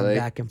up to come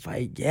back and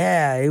fight.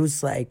 Yeah, it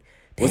was like,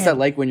 damn. What's that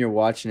like when you're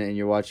watching it and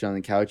you're watching on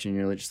the couch and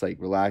you're just like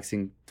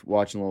relaxing,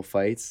 watching little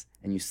fights,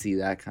 and you see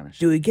that kind of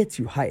shit? Dude, it gets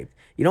you hyped.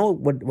 You know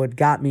what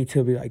got me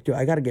to be like, dude,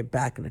 I got to get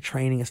back into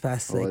training as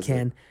fast as I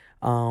can.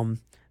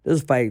 This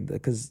was a fight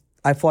because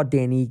I fought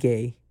Dan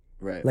Ige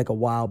like a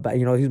while back.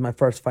 He was my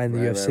first fight in the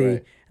UFC.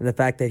 Right. And the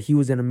fact that he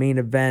was in a main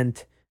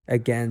event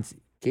against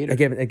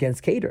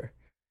Cater.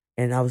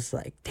 And I was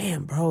like,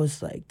 damn, bro,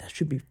 it's like, that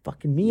should be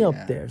fucking me up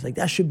there. It's like,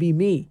 that should be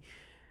me.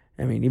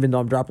 I mean, even though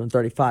I'm dropping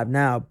 35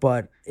 now,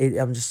 but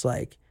I'm just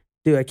like,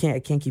 dude, I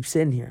can't keep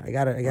sitting here. I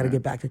gotta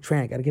get back to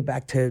training. I gotta get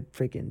back to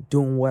freaking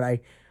doing what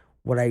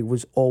I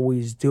was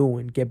always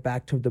doing. Get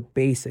back to the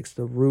basics,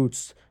 the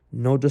roots,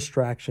 no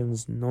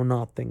distractions, no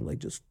nothing. Like,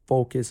 just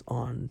focus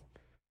on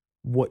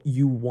what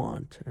you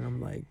want. And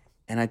I'm like,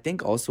 and I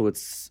think also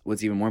what's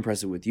even more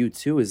impressive with you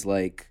too is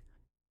like,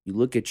 you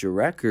look at your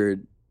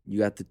record. You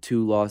got the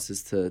 2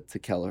 losses to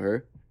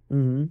Kelleher,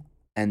 and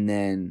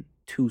then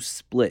 2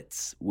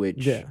 splits,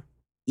 which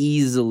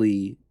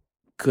easily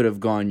could have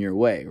gone your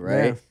way,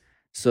 right? Yeah.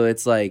 So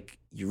it's like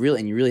you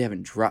really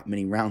haven't dropped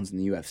many rounds in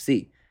the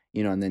UFC,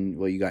 and then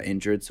you got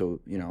injured, so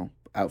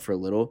out for a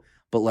little.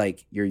 But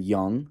like, you're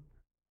young,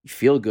 you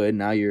feel good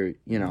now. You're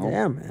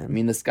yeah, man. I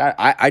mean, the sky.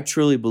 I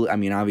truly believe. I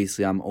mean,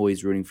 obviously, I'm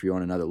always rooting for you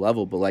on another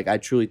level, but like, I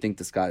truly think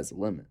the sky is the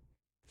limit.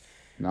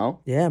 No?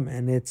 Yeah,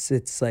 man.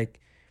 It's like.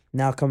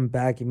 Now coming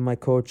back, even my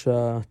coach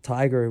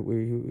Tiger,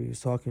 he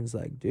was talking. He's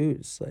like, dude,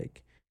 it's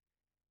like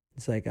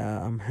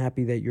I'm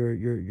happy that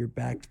you're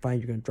back. Fine,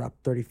 you're gonna drop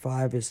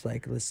 35. It's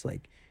like, let's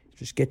like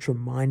just get your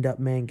mind up,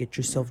 man. Get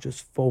yourself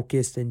just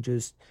focused and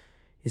just.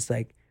 It's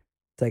like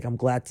I'm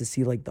glad to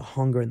see like the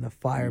hunger and the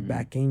fire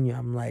back in you.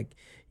 I'm like,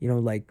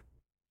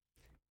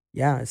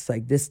 yeah, it's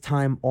like this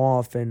time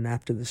off and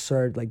after the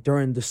surgery, like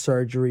during the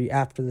surgery,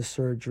 after the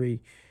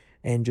surgery,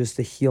 and just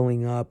the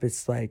healing up.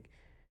 It's like.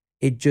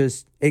 It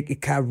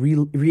kind of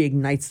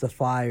reignites the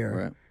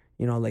fire.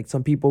 Right. Like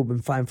some people have been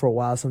fighting for a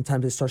while.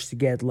 Sometimes it starts to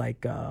get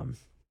like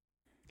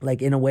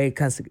in a way, it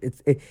kind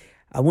of,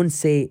 I wouldn't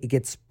say it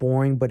gets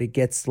boring, but it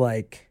gets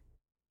like,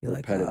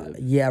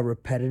 repetitive.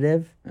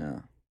 Repetitive.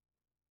 Yeah.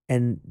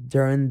 And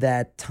during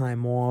that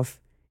time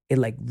off, it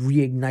like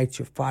reignites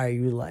your fire.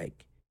 You're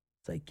like,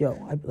 it's like,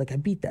 yo, I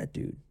beat that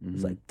dude.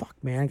 It's like, fuck,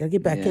 man, I gotta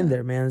get back in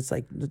there, man. It's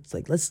like,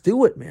 let's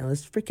do it, man.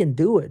 Let's freaking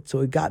do it.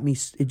 So it got me.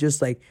 It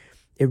just like.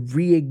 It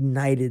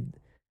reignited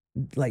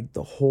like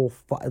the whole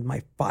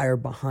my fire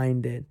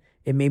behind it.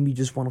 It made me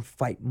just want to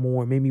fight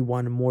more. It made me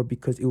want more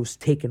because it was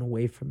taken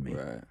away from me.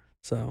 Right.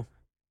 So.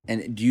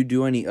 And do you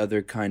do any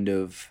other kind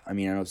of? I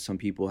mean, I know some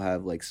people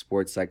have like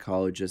sports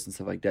psychologists and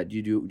stuff like that. Do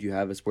you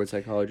have a sports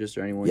psychologist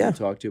or anyone you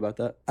talk to about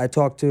that? I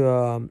talked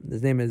to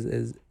his name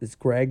is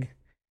Greg,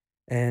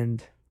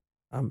 and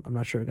I'm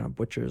not sure I'm gonna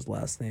butcher his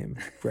last name.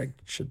 Greg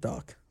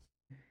Shadok.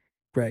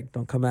 Greg,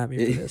 don't come at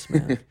me for this,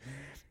 man.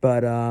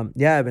 But I've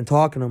been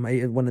talking to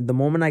him. The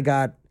moment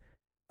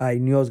I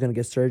knew I was gonna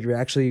get surgery.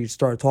 I actually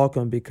started talking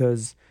to him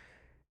because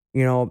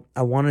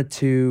I wanted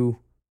to,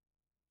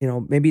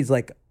 maybe it's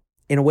like,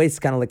 in a way, it's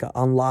kind of like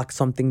unlock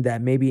something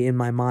that maybe in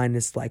my mind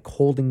is like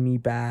holding me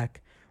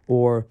back,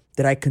 or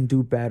that I can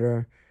do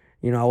better.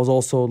 I was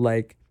also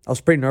like, I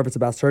was pretty nervous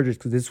about surgery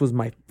because this was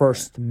my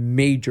first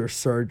major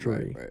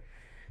surgery. Right.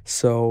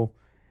 So,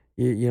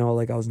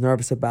 like I was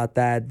nervous about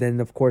that. Then,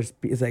 of course,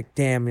 it's like,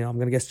 damn, I'm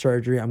going to get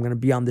surgery. I'm going to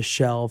be on the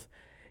shelf.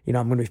 I'm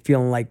going to be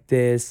feeling like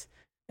this.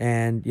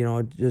 And,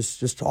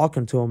 just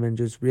talking to him and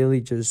just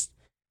really just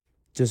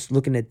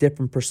looking at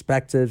different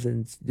perspectives.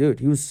 And, dude,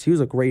 he was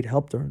a great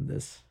help during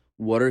this.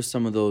 What are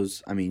some of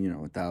those, I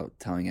mean, without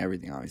telling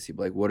everything, obviously,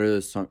 but like, what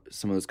are some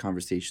of those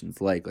conversations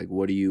like? Like,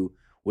 what did you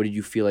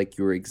feel like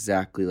you were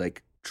exactly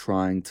like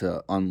trying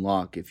to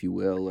unlock, if you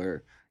will,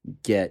 or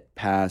get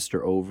past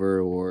or over,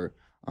 or,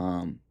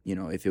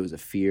 if it was a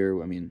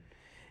fear? I mean,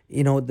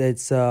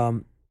 that's,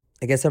 I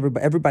guess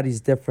everybody's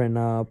different.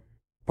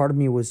 Part of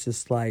me was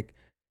just like,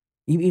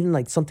 even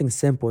like something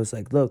simple. It's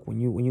like, look,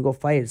 when you go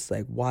fight, it's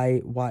like,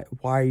 why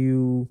are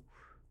you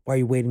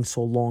waiting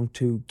so long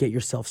to get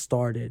yourself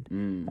started?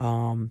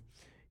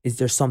 Is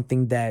there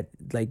something that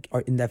like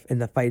in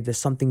the fight? There's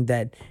something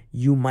that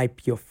you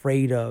might be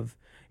afraid of.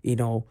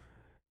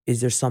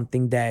 Is there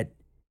something that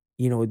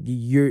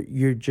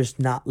you're just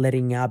not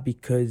letting out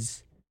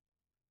because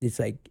it's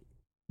like,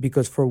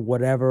 because for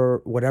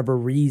whatever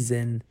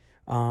reason,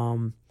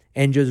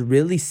 and just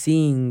really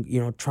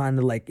seeing, trying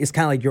to like, it's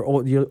kind of like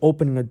you're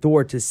opening a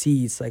door to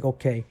see. It's like,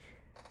 okay,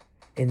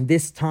 in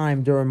this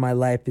time during my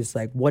life, it's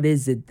like, what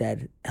is it that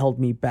held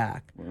me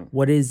back? Yeah.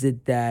 What is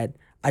it that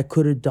I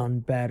could have done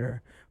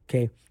better?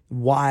 Okay,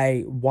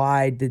 why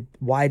did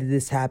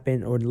this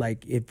happen? Or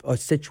like, if a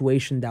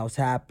situation that was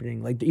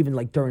happening, like even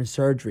like during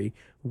surgery,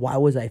 why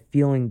was I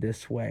feeling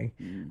this way?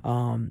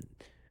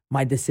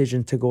 My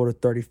decision to go to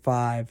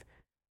 35,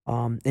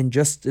 and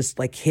just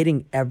like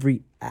hitting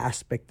every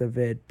aspect of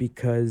it,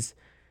 because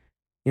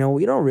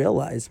we don't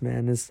realize,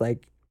 man. It's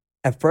like,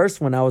 at first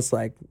when I was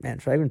like, man,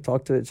 should I even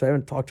talk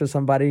to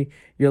somebody?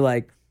 You're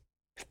like,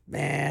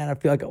 man, I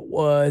feel like I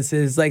was.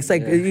 It's like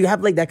you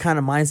have like that kind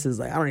of mindset. It's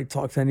like, I don't need to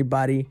talk to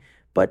anybody.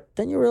 But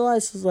then you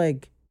realize it's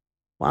like,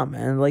 wow,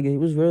 man, like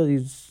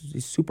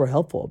he's super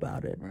helpful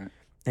about it. Right.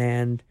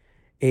 And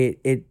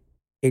it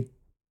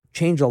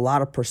changed a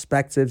lot of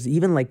perspectives,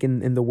 even like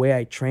in the way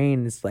I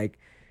train. It's like,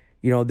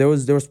 there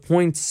was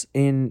points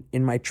in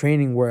my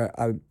training where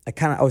I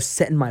was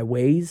set in my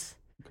ways.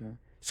 Okay.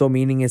 So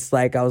meaning it's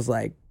like, I was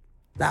like,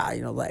 nah,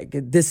 like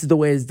this is the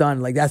way it's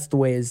done. Like that's the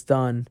way it's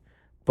done.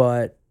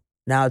 But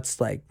now it's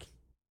like,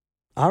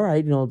 all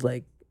right,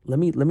 like let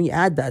me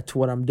add that to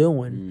what I'm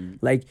doing.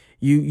 Like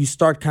you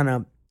start kind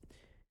of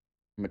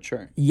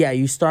maturing. Yeah,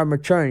 you start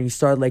maturing. You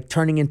start like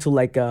turning into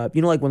like like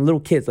when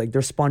little kids, like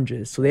they're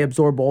sponges, so they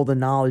absorb all the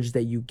knowledge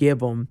that you give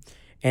them.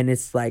 And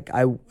it's like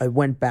I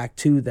went back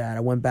to that.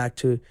 I went back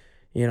to,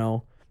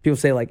 people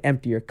say like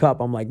empty your cup.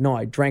 I'm like, no,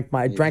 I drank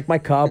my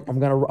cup. I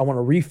want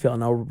to refill,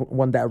 and I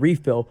want that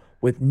refill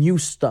with new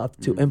stuff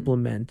to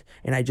implement.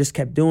 And I just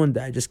kept doing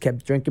that. I just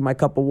kept drinking my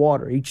cup of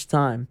water each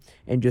time,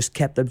 and just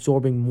kept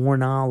absorbing more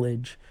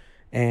knowledge.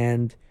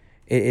 And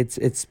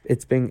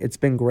it's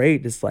been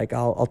great. It's like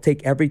I'll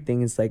take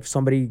everything. It's like if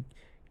somebody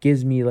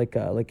gives me like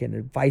an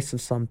advice of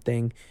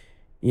something,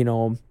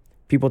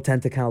 people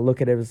tend to kind of look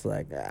at it as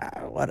like,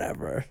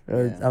 whatever.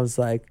 Yeah. I was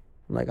like,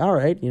 all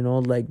right,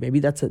 like maybe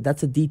that's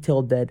a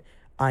detail that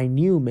I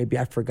knew, maybe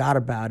I forgot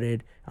about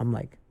it. I'm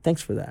like,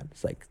 thanks for that.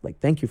 It's like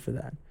thank you for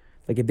that.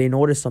 Like if they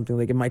notice something,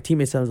 like if my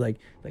teammate sounds like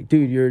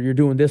dude, you're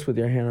doing this with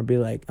your hand,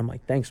 I'm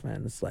like, thanks,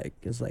 man. It's like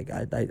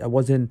I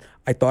wasn't,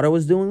 I thought I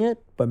was doing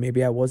it, but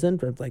maybe I wasn't.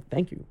 But it's like,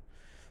 thank you.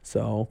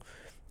 So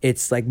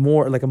it's like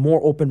more like a more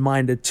open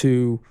minded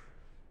to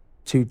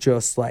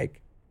just like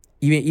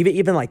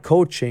even like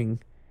coaching.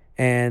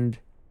 And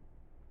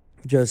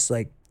just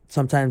like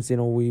sometimes,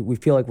 we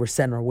feel like we're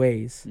set in our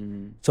ways.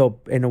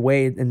 So in a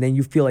way, and then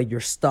you feel like you're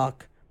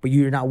stuck, but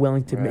you're not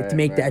willing to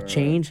make that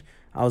change.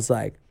 I was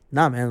like,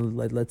 nah, man,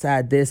 let's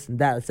add this and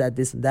that. Let's add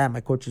this and that.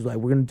 My coach is like,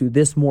 we're going to do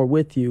this more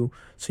with you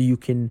so you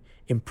can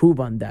improve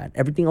on that.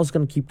 Everything else is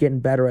going to keep getting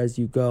better as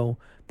you go,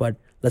 but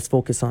let's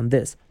focus on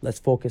this. Let's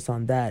focus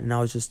on that. And I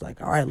was just like,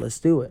 all right, let's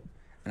do it.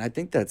 And I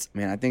think I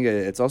think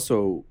it's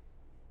also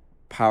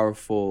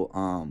powerful.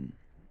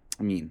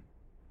 I mean,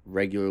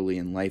 regularly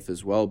in life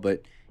as well,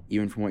 but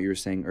even from what you were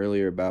saying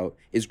earlier about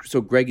so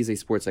Greg is a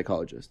sports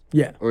psychologist.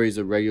 Yeah. Or he's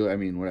a regular, I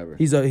mean, whatever.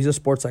 He's a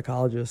sports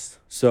psychologist.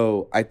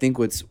 So I think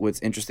what's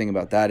interesting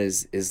about that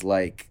is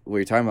like what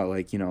you're talking about,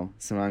 like,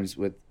 sometimes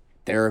with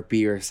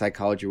therapy or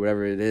psychology or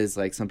whatever it is,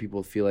 like some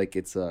people feel like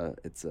it's a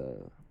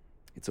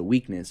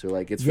weakness, or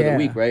like it's for the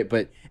weak, right?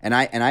 But and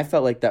I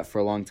felt like that for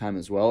a long time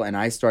as well, and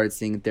I started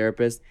seeing a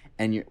therapist,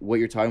 and what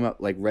you're talking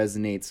about like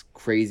resonates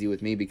crazy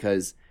with me,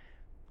 because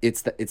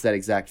it's that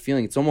exact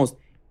feeling. It's almost,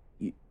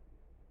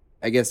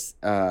 I guess,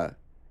 for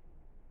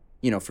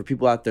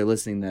people out there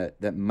listening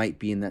that might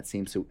be in that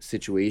same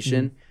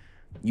situation,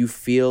 you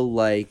feel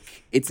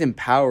like it's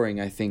empowering,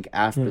 I think,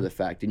 after the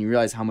fact, and you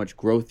realize how much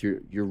growth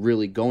you're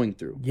really going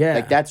through. Yeah.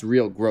 Like that's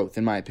real growth,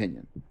 in my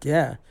opinion.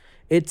 Yeah.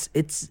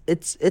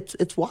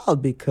 it's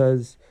wild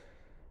because,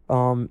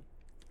 you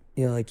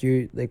know, like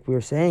we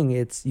were saying,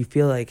 it's you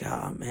feel like,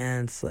 oh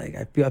man, it's like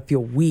I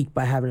feel weak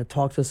by having to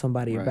talk to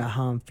somebody Right. about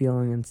how I'm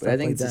feeling and stuff But I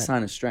think like it's a that.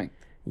 sign of strength.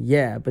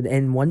 Yeah, but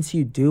and once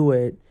you do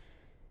it,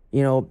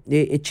 you know,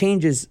 it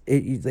changes.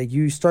 Like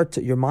you start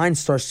to, your mind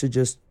starts to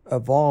just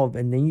evolve,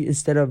 and then you,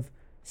 instead of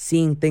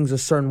seeing things a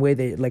certain way,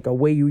 that like a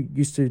way you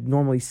used to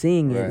normally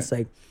seeing it, Right. it's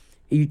like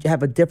you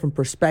have a different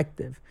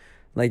perspective.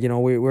 Like, you know,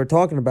 we were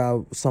talking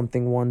about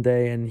something one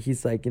day, and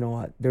he's like, you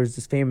know, there's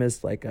this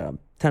famous like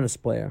tennis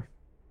player.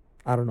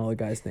 I don't know the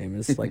guy's name.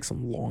 It's like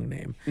some long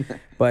name,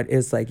 but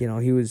it's like, you know,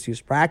 he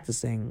was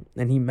practicing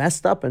and he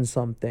messed up in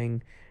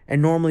something.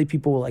 And normally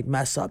people will like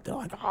mess up. They're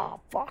like, oh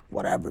fuck,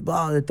 whatever,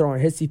 blah. They're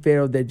throwing a hissy fit,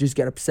 or they just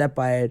get upset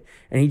by it.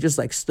 And he just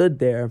like stood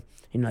there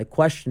and like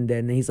questioned it,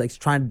 and he's like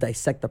trying to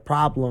dissect the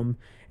problem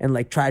and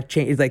like try to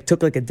change. He's like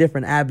took like a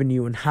different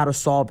avenue and how to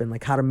solve it and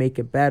like how to make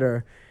it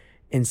better,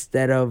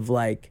 instead of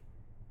like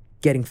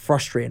getting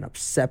frustrated and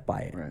upset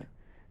by it. Right.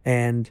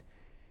 And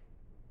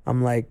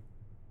I'm like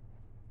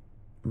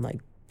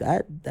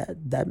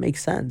that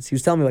makes sense. He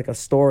was telling me like a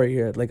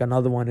story, like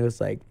another one. It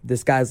was like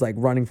this guy's like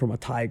running from a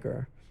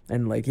tiger,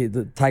 and like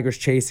the tiger's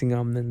chasing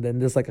him, and then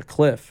there's like a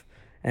cliff,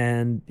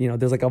 and you know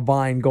there's like a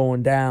vine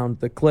going down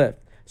the cliff.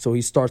 So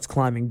he starts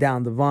climbing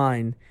down the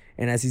vine,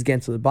 and as he's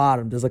getting to the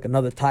bottom, there's like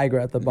another tiger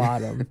at the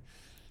bottom,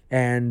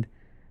 and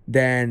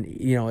then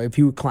you know if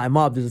he would climb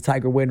up, there's a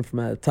tiger waiting for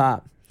him at the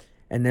top,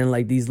 and then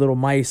like these little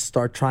mice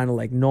start trying to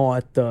like gnaw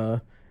at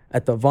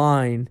the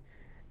vine.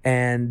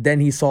 And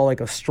then he saw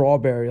like a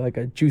strawberry, like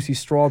a juicy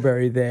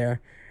strawberry there.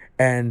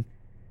 And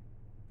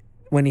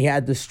when he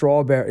had the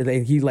strawberry,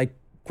 like, he like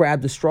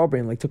grabbed the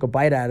strawberry and like took a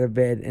bite out of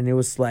it. And it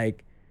was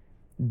like,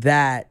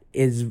 that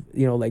is,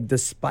 you know, like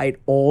despite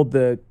all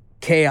the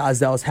chaos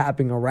that was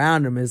happening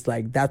around him, is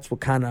like, that's what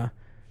kind of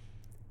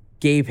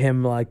gave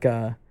him like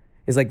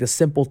is like the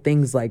simple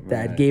things like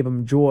that Right. gave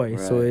him joy. Right,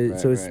 So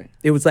right.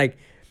 it was like,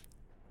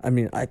 I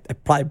mean, I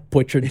probably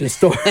butchered this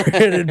story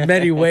in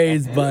many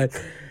ways,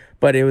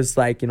 but it was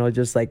like, you know,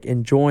 just like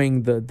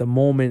enjoying the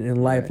moment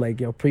in life, Right.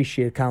 like, you know,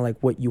 appreciate kind of like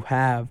what you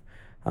have.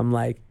 I'm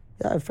like,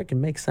 yeah, it freaking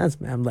makes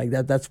sense, man. I'm like,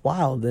 that's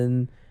wild.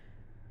 And,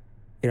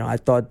 you know, I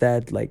thought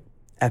that like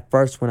at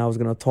first when I was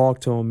going to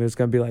talk to him, it was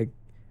going to be like,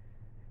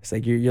 it's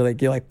like you're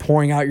like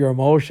pouring out your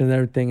emotion and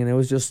everything. And it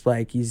was just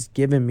like, he's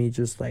giving me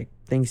just like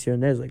things here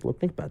and there. It's like, look,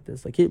 think about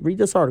this. Like, read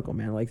this article,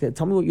 man. Like,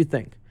 tell me what you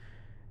think.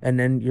 And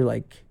then you're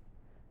like,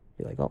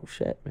 oh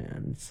shit,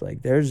 man. It's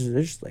like there's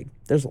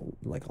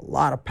a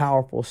lot of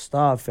powerful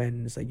stuff,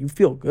 and it's like you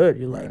feel good.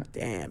 You're like, Right.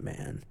 damn,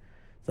 man.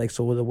 It's like,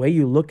 so the way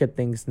you look at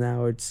things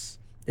now, it's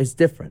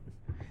different.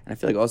 And I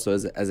feel like also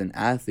as an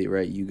athlete,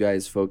 right, you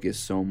guys focus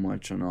so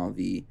much on all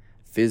the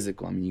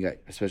physical. I mean, you got,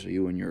 especially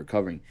you when you're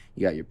recovering,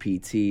 you got your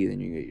PT, then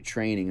you got your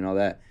training and all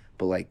that.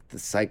 But like the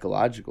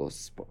psychological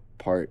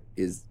part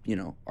is, you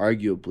know,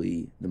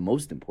 arguably the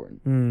most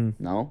important.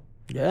 No?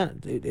 Yeah,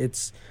 dude,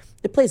 it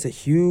plays a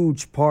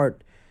huge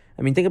part.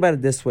 I mean, think about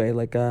it this way.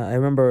 Like, I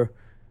remember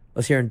I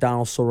was hearing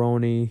Donald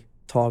Cerrone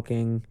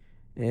talking,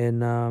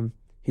 and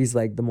he's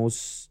like, the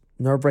most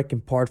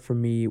nerve-wracking part for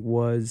me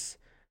was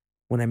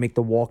when I make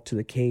the walk to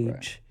the cage.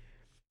 Right.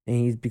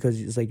 And because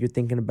it's like, you're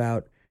thinking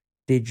about,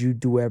 did you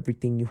do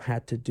everything you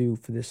had to do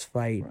for this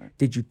fight? Right.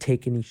 Did you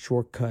take any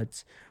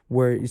shortcuts?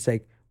 Where it's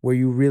like, were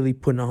you really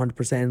putting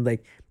 100%?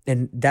 Like,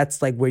 and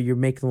that's like where you're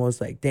making the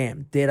most like,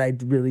 damn, did I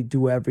really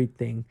do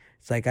everything?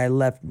 It's like I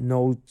left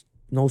no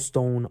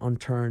stone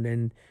unturned.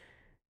 And,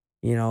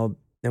 you know,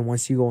 and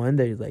once you go in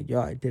there, you're like,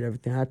 yo, I did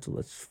everything I had to.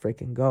 Let's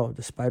freaking go.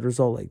 Despite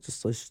result, like,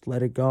 let's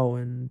let it go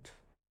and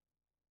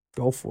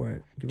go for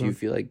it. Do you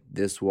feel like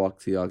this walk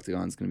to the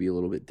octagon is going to be a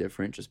little bit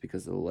different just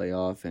because of the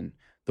layoff and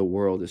the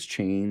world has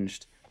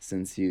changed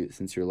since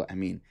you're, I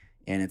mean,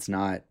 and it's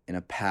not in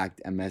a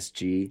packed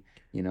MSG,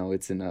 you know,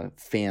 it's in a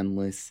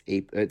fanless,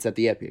 it's at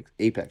the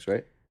Apex,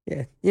 right?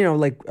 Yeah. You know,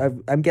 like,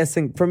 I'm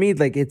guessing for me,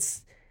 like,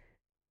 it's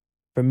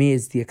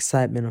the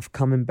excitement of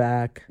coming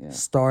back,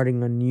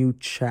 starting a new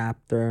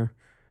chapter,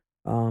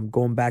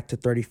 going back to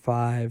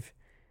 35.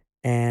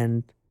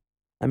 And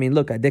I mean,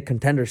 look, I did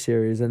Contender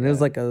Series, and it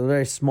was like a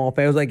very small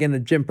phase. It was like in the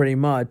gym pretty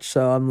much.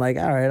 So I'm like,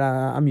 all right,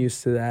 I'm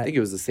used to that. I think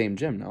it was the same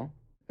gym, no?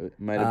 It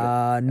might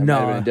have been. No. It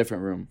might have been a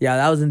different room. Yeah,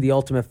 that was in the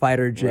Ultimate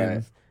Fighter gym.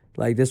 Right.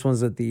 Like, this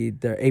one's at the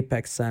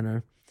Apex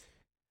Center.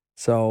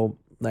 So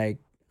like,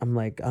 I'm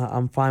like,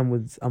 I'm fine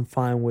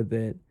with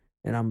it,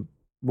 and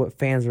what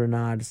fans or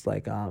not, it's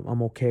like,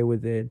 I'm okay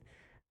with it.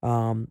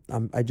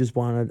 I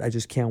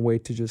just can't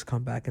wait to just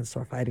come back and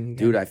start fighting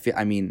again. Dude, I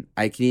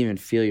can even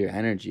feel your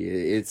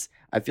energy.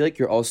 I feel like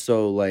you're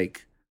also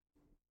like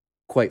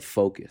quite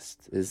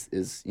focused.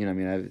 Is you know, I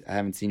mean, I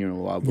haven't seen you in a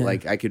while, but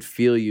like I could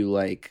feel you,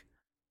 like,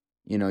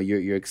 you know,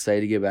 you're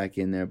excited to get back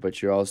in there,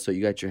 but you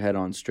got your head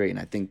on straight, and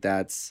I think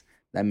that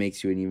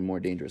makes you an even more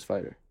dangerous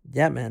fighter.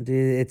 Yeah, man,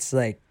 dude, it's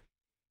like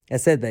I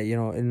said that, you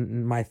know,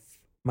 in my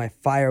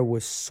fire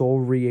was so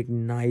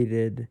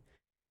reignited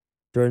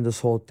during this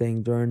whole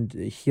thing, during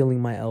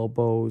healing my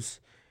elbows,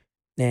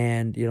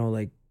 and, you know,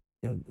 like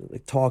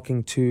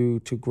talking to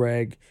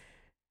Greg,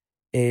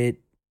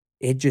 it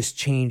it just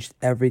changed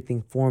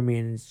everything for me,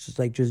 and it's just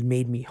like just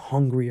made me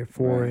hungrier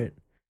for Right. it.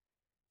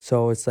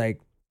 So it's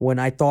like when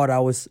I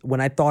first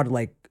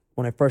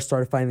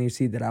started fighting the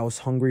UFC that I was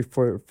hungry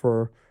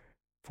for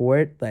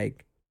it,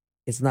 like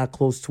it's not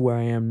close to where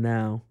I am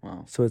now.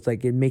 Wow. So it's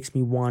like it makes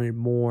me want it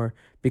more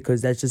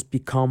because that's just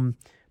become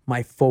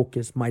my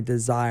focus, my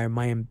desire,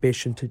 my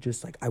ambition to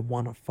just like I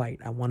want to fight.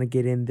 I want to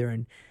get in there,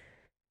 and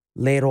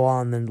later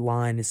on in the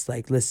line it's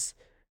like let's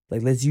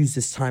use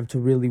this time to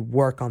really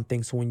work on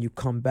things so when you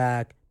come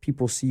back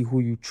people see who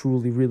you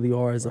truly really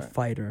are as a Right.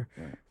 fighter,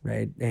 Right.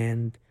 right?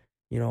 And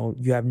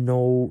you have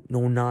no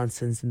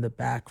nonsense in the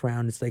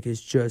background. It's like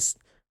it's just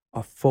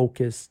a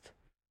focused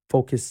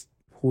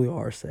Julio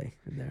Arce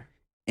in there.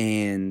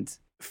 And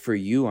for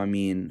you, I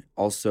mean,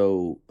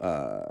 also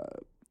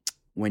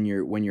when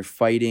you're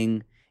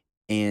fighting,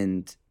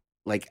 and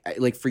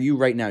like for you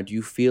right now, do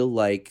you feel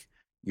like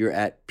you're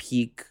at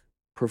peak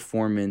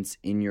performance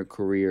in your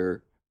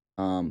career,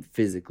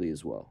 physically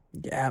as well?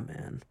 Yeah,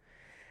 man.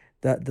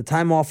 The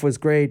time off was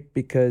great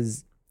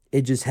because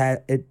it just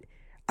had it.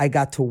 I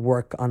got to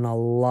work on a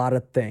lot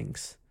of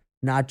things,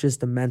 not just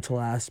the mental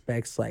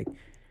aspects, like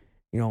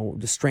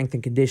the strength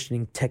and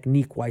conditioning,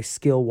 technique wise,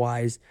 skill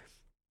wise,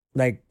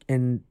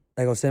 and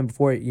like I was saying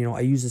before, I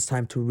use this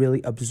time to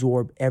really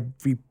absorb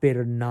every bit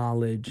of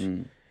knowledge.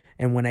 Mm,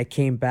 And when I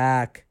came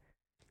back,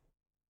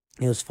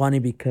 it was funny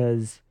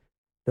because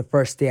the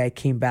first day I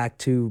came back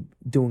to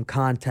doing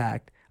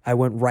contact, I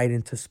went right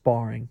into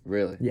sparring.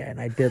 really? Yeah, and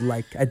I did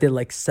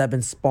like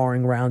 7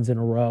 sparring rounds in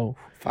a row,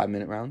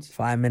 5-minute rounds?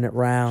 5-minute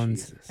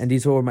rounds. Jesus. And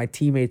these were my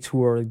teammates who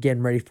were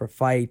getting ready for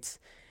fights.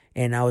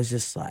 And I was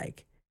just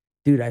like,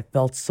 dude, I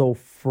felt so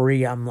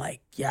free. I'm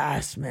like,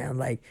 yes, man.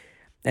 Like,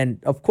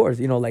 and of course,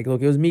 like,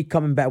 look, it was me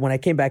coming back. When I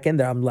came back in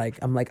there, I'm like,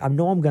 I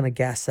know I'm gonna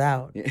gas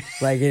out. Yeah.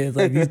 Like, it's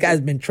like these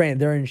guys been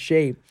trained, they're in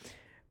shape.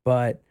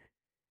 But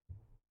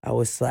I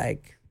was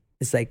like,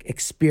 it's like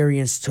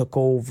experience took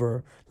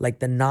over, like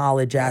the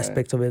knowledge Right.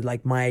 aspects of it,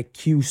 like my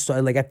IQ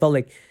started. Like I felt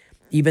like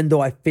even though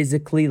I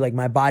physically, like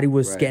my body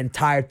was Right. getting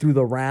tired through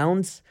the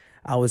rounds,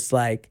 I was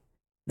like,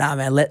 nah,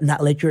 man,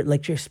 let your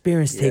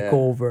experience take Yeah.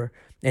 over.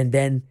 And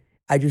then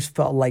I just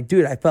felt like,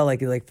 dude, I felt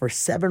like for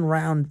 7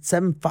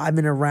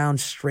 5-minute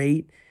rounds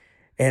straight,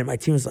 and my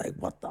team was like,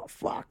 what the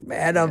fuck,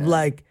 man? Yeah. I'm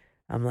like,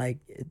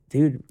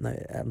 dude,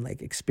 I'm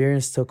like,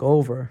 experience took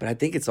over. But I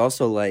think it's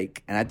also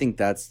like, and I think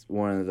that's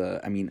one of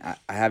the, I mean,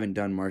 I haven't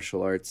done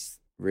martial arts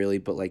really,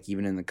 but like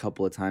even in the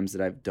couple of times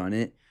that I've done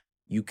it,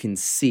 you can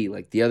see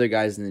like the other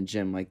guys in the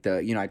gym, like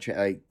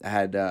I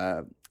had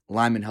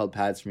Lyman held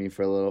pads for me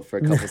for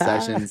a couple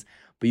sessions,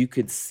 but you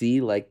could see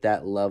like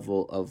that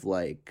level of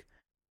like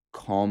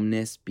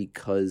calmness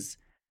because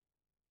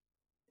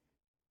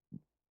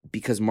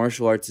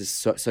martial arts is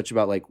such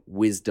about like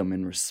wisdom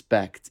and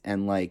respect,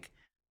 and like,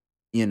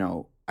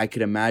 I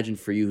could imagine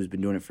for you who's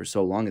been doing it for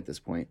so long at this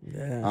point,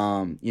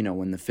 Yeah.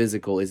 when the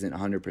physical isn't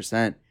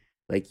 100%,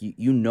 like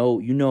you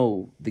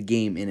know the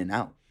game in and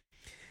out.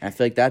 And I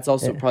feel like that's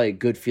also Yeah. probably a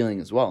good feeling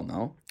as well,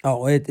 no?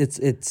 Oh,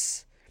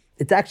 it's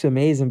actually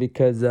amazing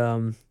because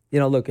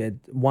look at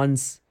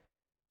once,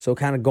 so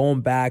kind of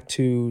going back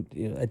to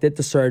I did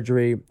the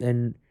surgery,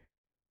 and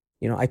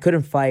I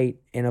couldn't fight,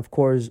 and of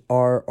course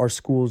our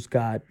schools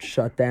got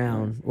shut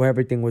down where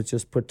everything was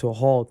just put to a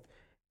halt,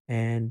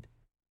 and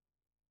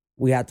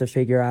we had to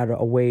figure out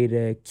a way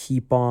to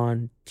keep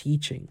on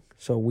teaching.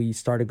 So we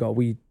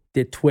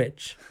did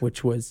Twitch,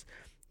 which was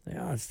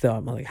still,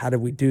 I'm like, how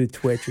did we do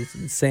Twitch? It's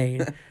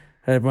insane. And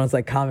everyone's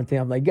like commenting.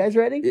 I'm like, you guys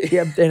ready?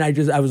 Yeah. And I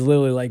was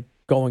literally like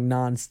going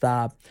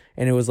nonstop.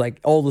 And it was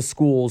like all the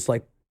schools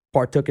like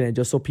partook in it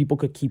just so people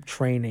could keep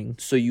training.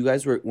 So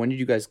when did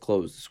you guys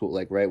close the school?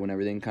 Like right when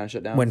everything kind of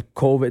shut down? When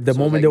COVID, the So it was,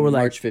 moment like, they were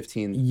March like,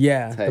 15th.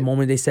 yeah, the type.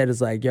 moment they said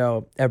it's like,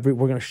 yo, we're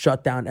going to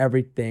shut down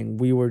everything.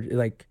 We were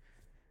like,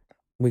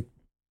 we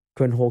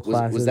couldn't hold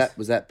classes.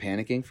 Was that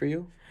panicking for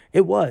you?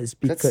 It was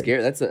because That's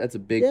scary. That's a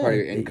big part of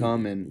your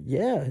income, and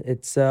yeah,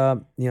 it's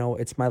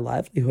it's my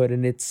livelihood,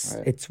 and it's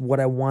Right. it's what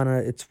I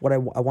wanna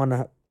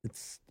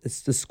it's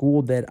the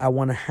school that I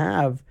wanna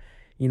have,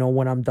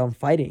 when I'm done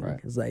fighting. Right.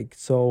 It's like,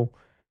 so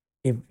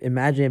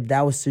imagine if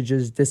that was to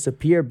just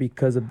disappear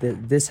because of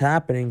this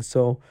happening.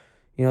 So,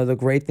 the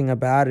great thing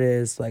about it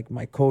is like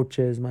my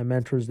coaches, my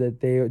mentors, that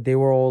they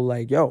were all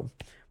like, yo,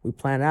 we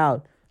plan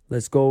out,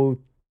 let's do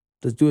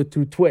it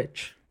through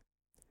Twitch.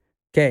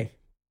 Okay,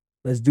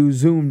 let's do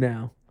Zoom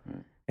now.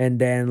 Right. And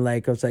then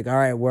like I was like, all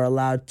right, we're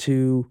allowed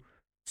to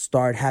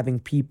start having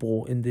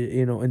people in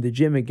the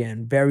gym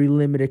again, very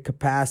limited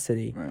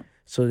capacity. Right.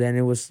 So then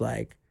it was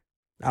like,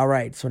 all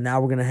right, so now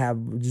we're gonna have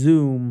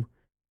Zoom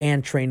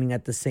and training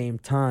at the same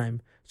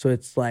time. So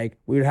it's like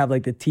we would have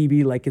like the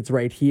TV like it's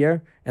right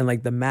here, and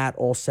like the mat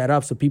all set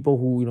up. So people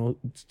who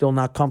still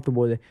not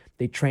comfortable,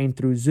 they train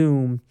through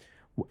Zoom.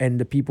 And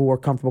the people who are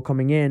comfortable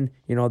coming in,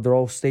 they're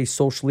all stay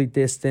socially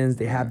distanced.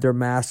 They have their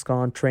mask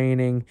on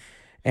training,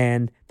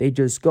 and they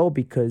just go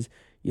because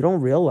you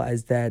don't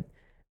realize that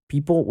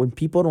when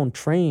people don't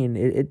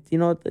train,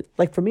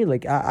 like for me,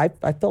 like I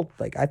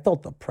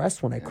felt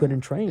depressed when I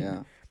couldn't train.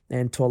 Yeah.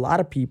 And to a lot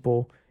of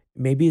people,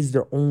 maybe it's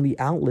their only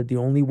outlet, the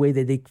only way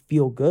that they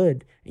feel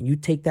good. And you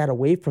take that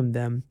away from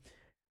them,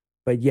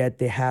 but yet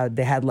they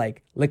had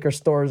like liquor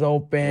stores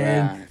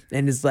open, Right.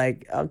 and it's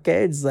like,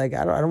 okay, it's like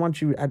I don't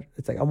want you.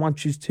 It's like I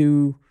want you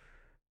to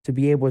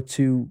be able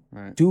to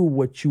Right. do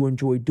what you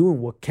enjoy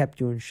doing, what kept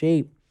you in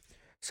shape.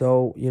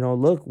 So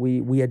look,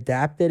 we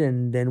adapted,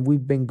 and then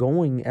we've been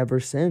going ever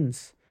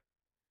since,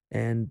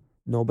 and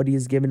nobody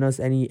has given us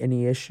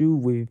any issue.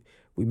 We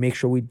make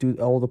sure we do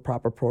all the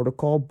proper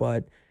protocol,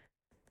 but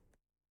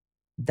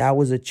that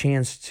was a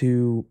chance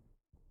to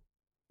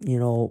you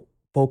know,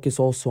 focus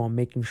also on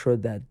making sure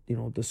that,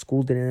 the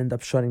school didn't end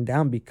up shutting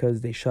down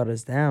because they shut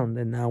us down.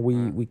 And now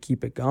we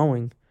keep it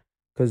going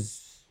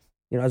because,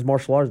 as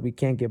martial artists, we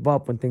can't give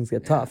up when things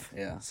get tough.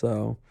 Yeah.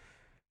 So,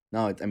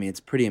 No, I mean, it's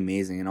pretty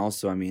amazing. And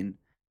also, I mean,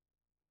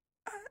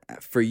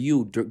 for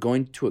you,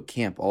 going to a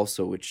camp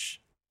also,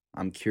 which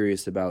I'm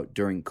curious about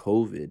during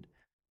COVID,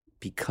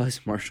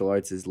 because martial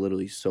arts is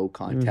literally so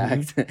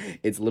contact,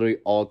 it's literally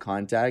all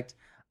contact.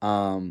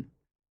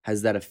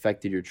 Has that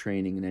affected your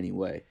training in any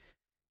way?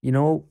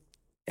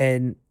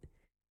 and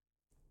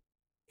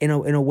in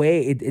a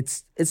way,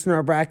 it's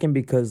nerve-wracking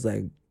because,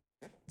 like,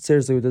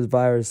 seriously, with this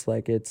virus,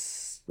 like,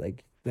 it's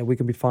like that we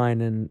can be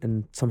fine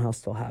and somehow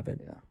still have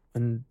it. Yeah.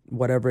 And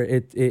whatever,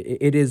 it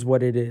is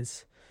what it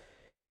is.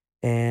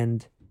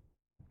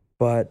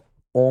 But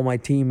all my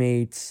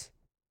teammates,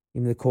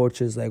 even the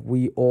coaches, like,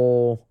 we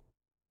all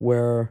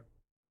were,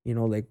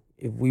 like,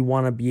 if we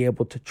want to be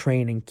able to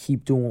train and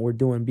keep doing what we're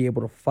doing, be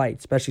able to fight,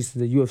 especially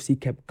since the UFC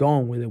kept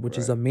going with it, which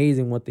is Right.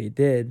 amazing what they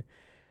did,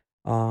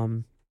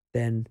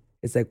 then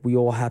it's like we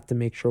all have to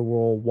make sure we're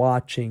all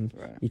watching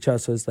Right. each other.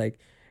 So it's like,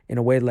 in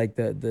a way, like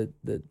the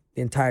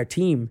entire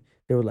team,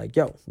 they were like,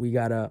 yo, we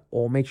gotta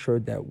all make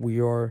sure that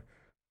we are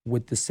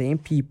with the same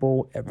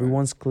people.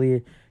 Everyone's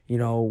clear.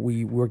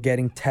 We're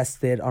getting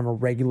tested on a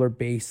regular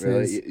basis.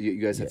 Really?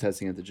 You guys have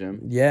testing at the gym?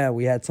 Yeah,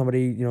 we had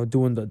somebody,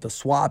 doing the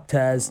swab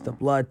test, the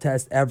blood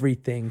test,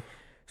 everything.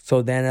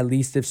 So then at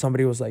least if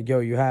somebody was like, yo,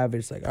 you have it,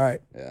 it's like, all right,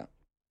 Yeah.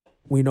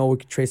 we know we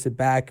can trace it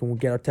back and we'll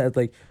get our test.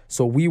 Like,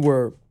 so we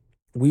were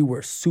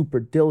super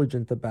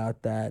diligent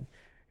about that.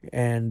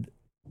 And,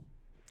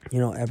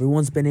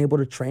 everyone's been able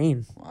to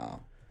train.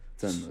 Wow.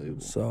 It's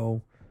unbelievable.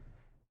 So,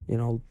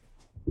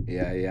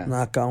 Yeah.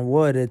 knock on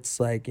wood, it's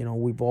like,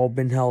 we've all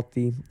been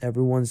healthy,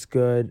 everyone's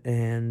good,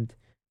 and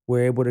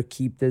we're able to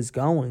keep this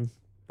going.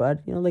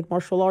 But, like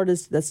martial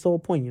artists, that's the whole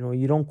point.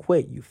 You don't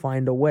quit. You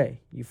find a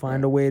way. You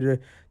find a way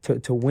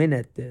to win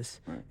at this.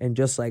 Right. And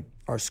just like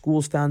our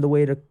schools found a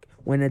way to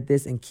win at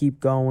this and keep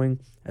going,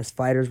 as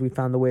fighters, we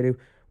found a way to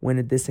win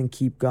at this and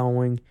keep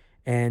going.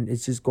 And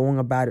it's just going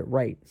about it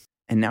right.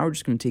 And now we're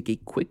just going to take a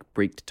quick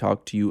break to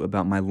talk to you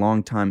about my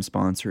longtime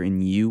sponsor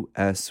in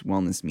US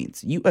Wellness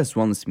Meats. US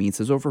Wellness Meats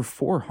has over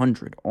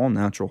 400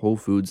 all-natural whole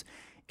foods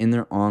in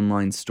their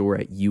online store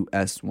at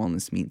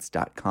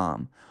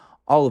uswellnessmeats.com.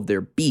 All of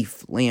their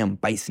beef, lamb,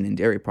 bison, and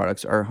dairy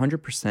products are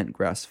 100%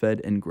 grass-fed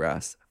and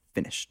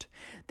grass-finished.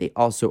 They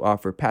also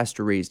offer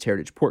pasture-raised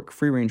heritage pork,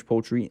 free-range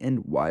poultry,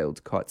 and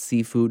wild-caught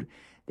seafood.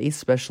 They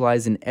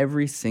specialize in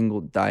every single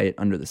diet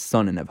under the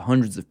sun and have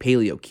hundreds of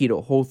paleo,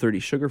 keto,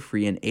 Whole30,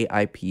 sugar-free, and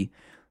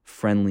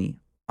AIP-friendly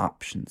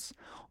options.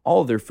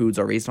 All of their foods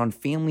are raised on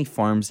family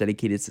farms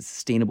dedicated to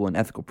sustainable and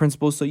ethical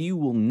principles, so you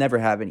will never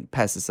have any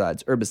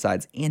pesticides,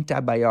 herbicides,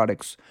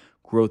 antibiotics,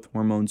 growth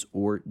hormones,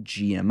 or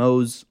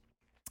GMOs.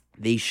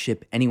 They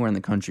ship anywhere in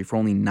the country for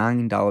only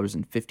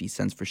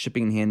 $9.50 for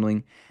shipping and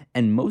handling,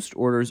 and most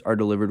orders are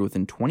delivered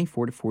within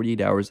 24 to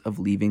 48 hours of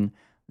leaving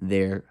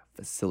their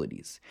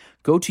facilities.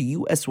 Go to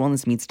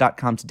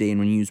uswellnessmeats.com today, and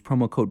when you use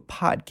promo code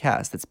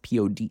PODCAST, that's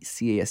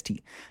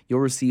PODCAST, you'll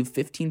receive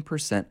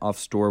 15% off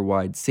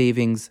store-wide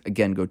savings.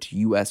 Again, go to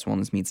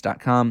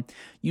uswellnessmeats.com,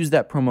 use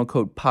that promo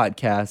code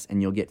PODCAST,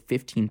 and you'll get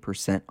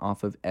 15%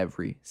 off of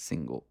every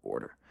single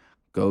order.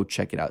 Go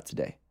check it out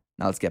today.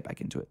 Now let's get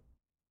back into it.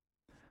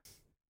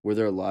 Were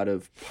there a lot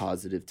of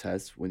positive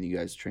tests when you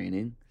guys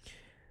training?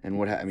 And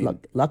what I mean,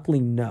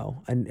 luckily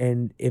no.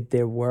 And if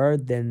there were,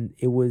 then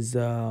it was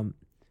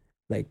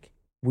like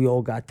we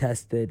all got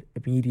tested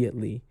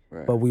immediately,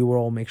 right. But we will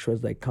all make sure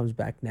it comes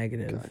back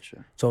negative.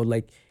 Gotcha. So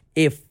like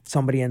if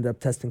somebody ended up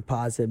testing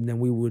positive, then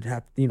we would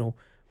have be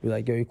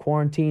like, yo, you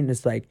quarantine.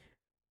 It's like,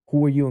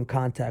 who are you in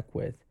contact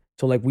with?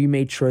 So like we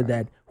made sure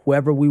that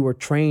whoever we were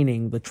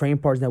training, the train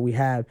partners that we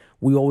had,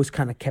 we always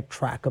kind of kept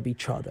track of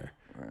each other.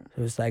 Right.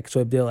 So it's like, so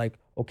if they're like,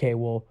 okay,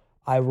 well,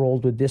 I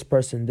rolled with this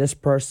person,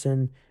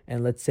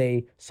 and let's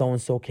say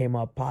so-and-so came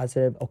up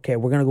positive. Okay,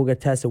 we're going to go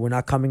get tested. We're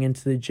not coming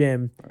into the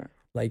gym. Right.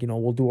 Like,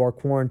 we'll do our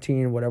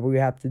quarantine, whatever we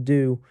have to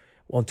do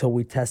until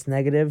we test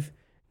negative,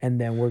 and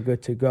then we're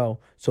good to go.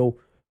 So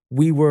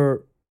we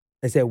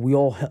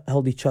all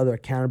held each other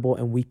accountable,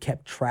 and we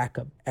kept track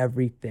of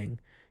everything.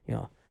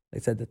 Like I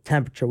said, the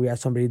temperature, we had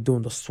somebody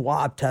doing the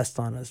swab test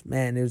on us.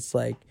 Man, it's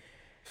like,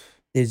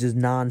 it's just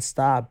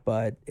nonstop,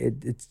 but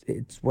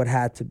it's what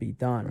had to be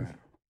done. Right.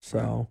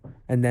 So,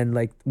 and then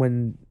like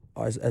when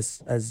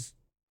as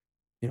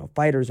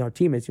fighters and our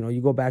teammates,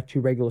 you go back to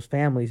your regular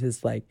families,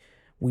 it's like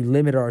we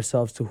limited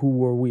ourselves to who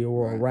we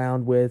were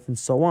around with and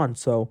so on.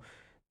 So,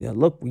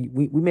 look,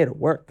 we made it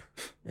work,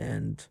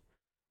 and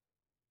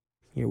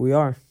here we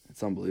are.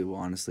 It's unbelievable,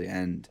 honestly.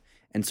 And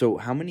so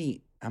how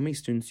many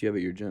students do you have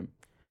at your gym?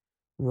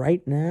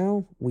 Right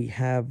now, we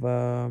have,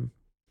 I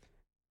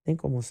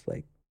think almost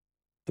like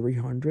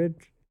 300.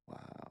 Wow.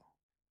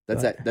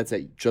 That's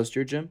at just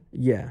your gym?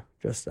 Yeah,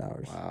 just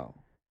ours. Wow.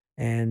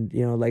 And,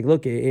 like,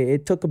 look,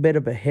 it took a bit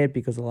of a hit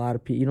because a lot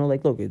of people,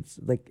 like, look, it's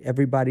like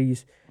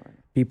everybody's,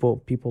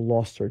 people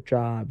lost their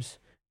jobs,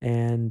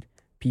 and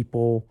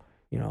people,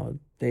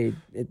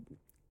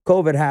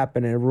 COVID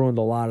happened and it ruined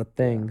a lot of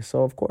things.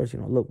 So, of course,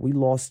 look, we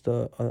lost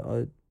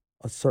a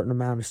certain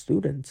amount of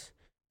students,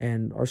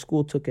 and our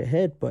school took a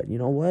hit. But you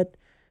know what?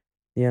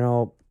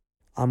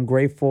 I'm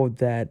grateful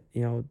that,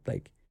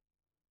 like,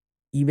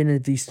 even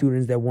if these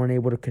students that weren't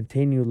able to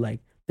continue,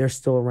 like, they're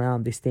still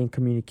around, they stay in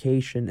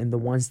communication, and the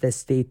ones that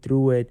stayed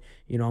through it,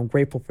 I'm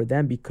grateful for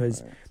them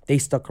because they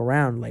stuck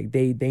around. Like,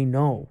 they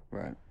know.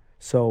 Right.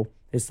 So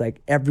it's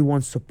like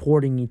everyone's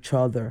supporting each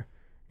other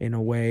in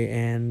a way.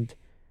 And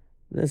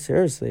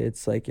seriously,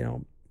 it's like,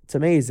 it's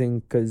amazing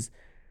because,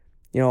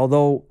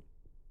 although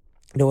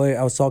the way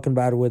I was talking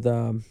about it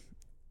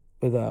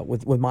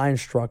with my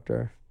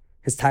instructor,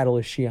 his title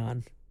is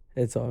Shion.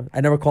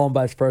 I never call him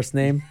by his first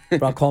name,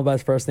 but I'll call him by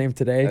his first name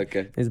today.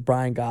 Okay. He's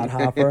Brian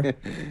Godhoffer.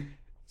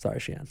 Sorry,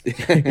 Shion.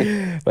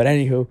 But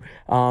anywho,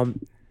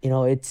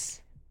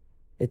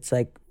 it's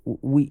like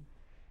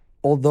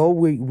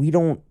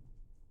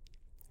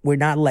we're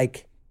not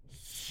like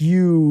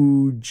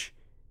huge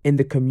in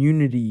the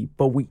community,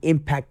 but we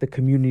impact the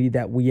community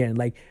that we in.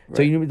 Like,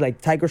 so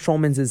like Tiger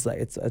Schulman's is like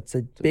it's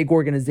a big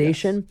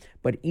organization,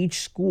 but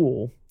each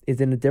school is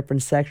in a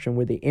different section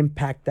where they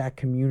impact that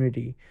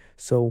community.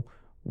 So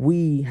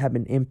we have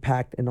an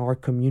impact in our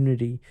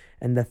community,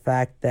 and the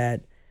fact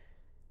that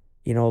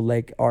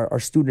like our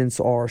students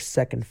are our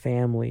second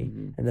family,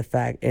 and the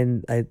fact,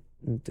 and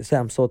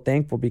I'm so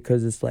thankful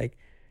because it's like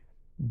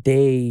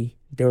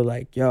they're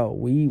like, yo,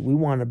 we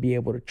want to be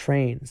able to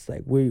train. It's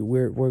like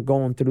we're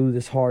going through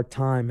this hard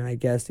time, and I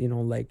guess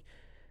like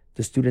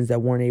the students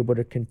that weren't able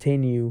to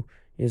continue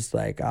is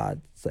like,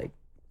 it's like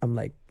I'm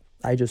like,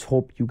 I just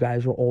hope you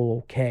guys are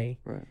all okay.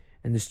 Right.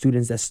 And the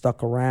students that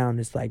stuck around,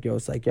 it's like, yo,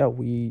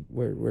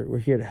 we're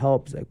here to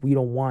help. It's like we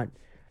don't want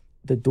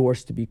the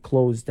doors to be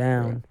closed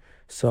down. Right.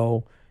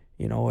 So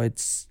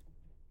it's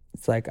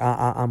like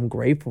I'm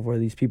grateful for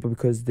these people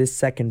because this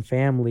second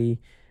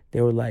family,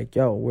 they were like,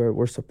 yo,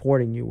 we're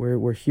supporting you.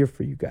 We're here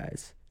for you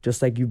guys.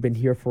 Just like you've been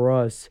here for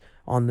us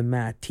on the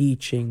mat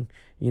teaching.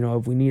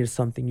 If we needed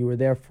something, you were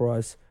there for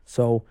us.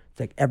 So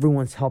it's like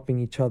everyone's helping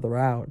each other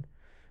out.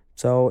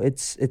 So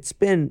it's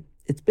been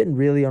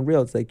really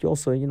unreal. It's like you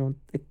also,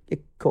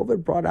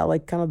 COVID brought out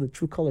like kind of the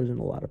true colors in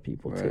a lot of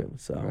people too.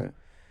 So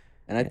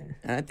and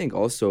I think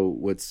also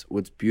what's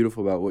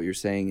beautiful about what you're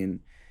saying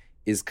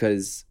is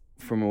because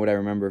from what I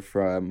remember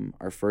from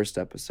our first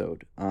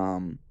episode,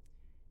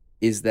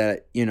 is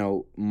that,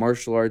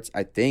 martial arts,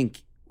 I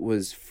think,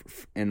 was,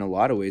 in a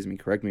lot of ways,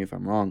 correct me if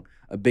I'm wrong,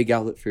 a big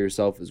outlet for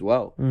yourself as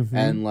well. Mm-hmm.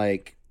 And,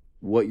 like,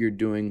 what you're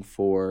doing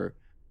for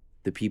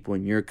the people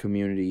in your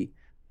community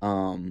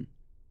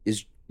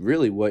is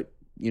really what,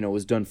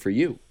 was done for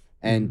you.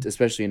 And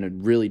especially in a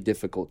really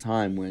difficult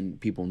time when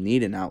people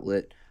need an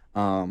outlet,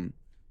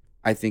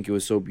 I think it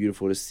was so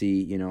beautiful to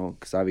see,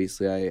 because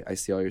obviously I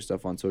see all your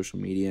stuff on social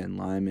media, and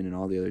Lyman and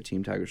all the other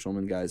Team Tiger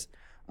Schulman guys,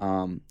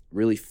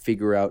 really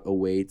figure out a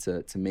way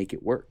to make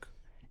it work.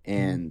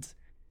 And,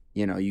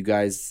 you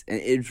guys,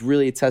 it's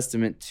really a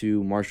testament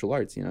to martial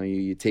arts.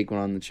 You take one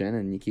on the chin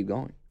and you keep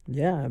going.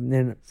 Yeah.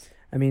 And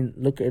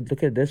look at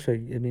it this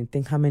way.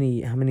 Think how many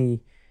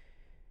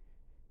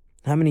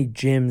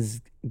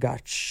gyms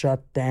got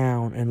shut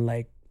down, and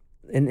like,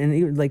 and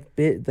even like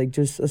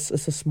just it's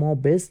a small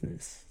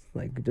business.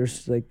 Like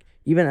there's like,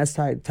 even as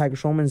Tiger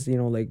Schulman's,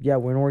 like, yeah,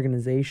 we're an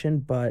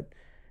organization,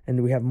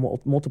 and we have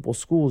multiple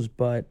schools,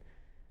 but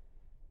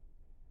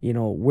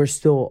we're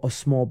still a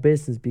small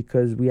business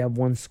because we have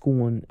one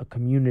school in a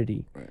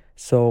community. Right.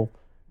 So,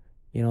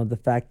 the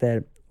fact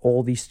that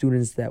all these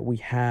students that we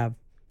have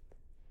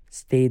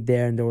stayed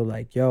there, and they were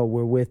like, yo,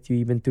 we're with you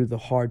even through the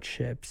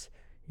hardships,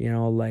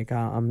 like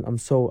I'm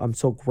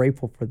so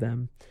grateful for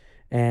them.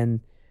 And,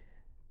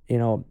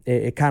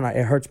 it kind of,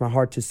 it hurts my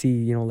heart to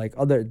see, like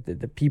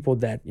the people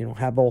that,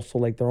 have also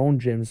like their own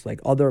gyms, like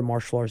other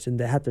martial arts, and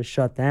they had to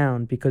shut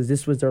down because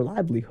this was their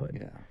livelihood.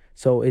 Yeah.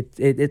 So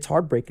it's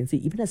heartbreaking. See,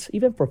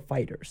 even for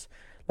fighters,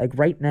 like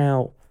right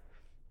now,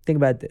 think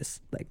about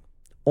this, like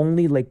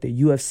only like the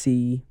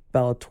UFC,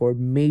 Bellator,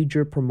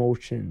 major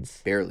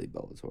promotions. Barely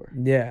Bellator.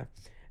 Yeah.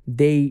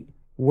 They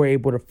were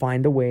able to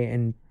find a way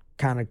and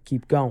kind of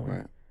keep going.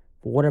 Right.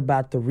 But what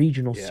about the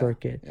regional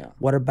circuit? Yeah.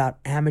 What about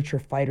amateur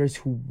fighters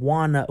who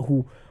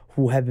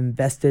have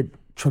invested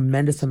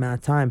tremendous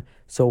amount of time?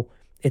 So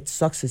it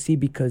sucks to see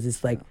because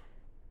it's like,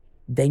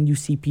 then you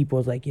see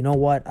people like, you know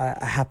what? I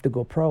have to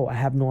go pro. I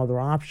have no other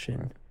option.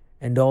 Right.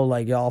 And they'll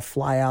like, I'll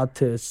fly out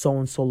to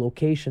so-and-so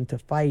location to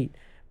fight.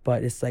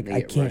 But it's like They I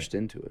get can't. rushed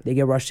into it. They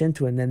get rushed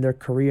into it, and then their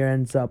career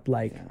ends up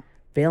like Yeah.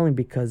 failing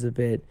because of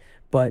it.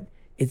 But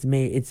it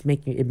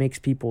makes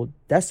people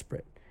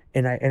desperate.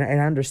 And I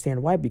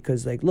understand why,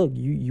 because like, look,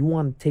 you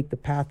want to take the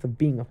path of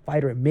being a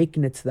fighter and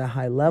making it to that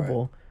high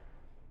level,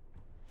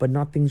 but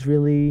nothing's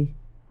really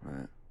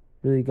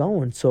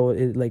going. So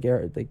it like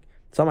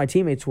some of my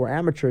teammates who are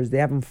amateurs, they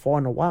haven't fought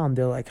in a while, and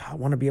they're like, I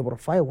want to be able to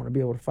fight. I want to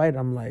be able to fight.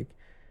 I'm like,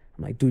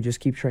 dude,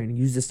 just keep training.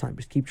 Use this time.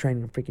 Just keep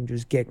training and freaking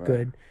just get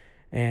good.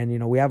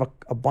 And we have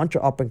a bunch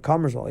of up and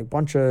comers, like a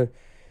bunch of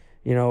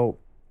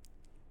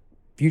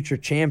future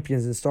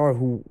champions and stars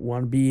who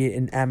want to be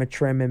in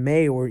amateur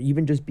MMA or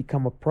even just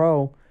become a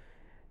pro.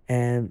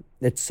 And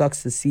it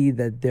sucks to see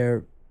that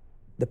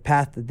the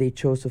path that they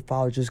chose to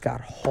follow just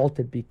got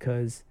halted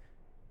because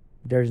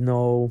there's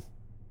no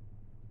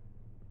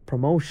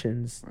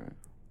promotions.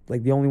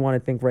 Like the only one I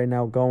think right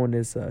now going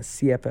is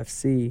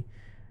CFFC,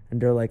 and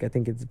they're like, I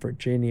think it's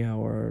Virginia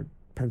or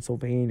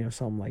Pennsylvania or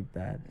something like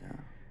that.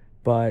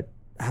 But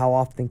how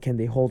often can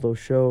they hold those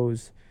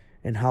shows,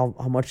 and how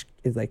much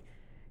is like,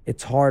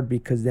 it's hard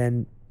because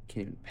then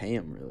can't even pay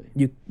them really.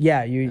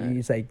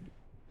 It's like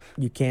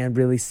you can't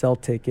really sell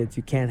tickets.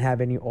 You can't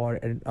have any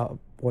audience.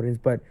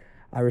 But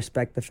I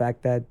respect the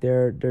fact that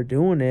they're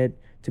doing it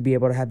to be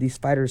able to have these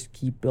fighters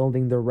keep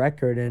building their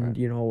record and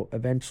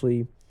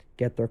eventually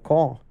get their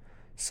call.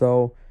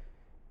 So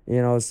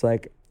it's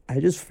like I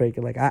just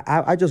freaking like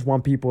I just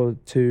want people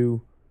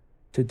to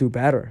do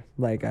better.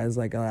 Like I was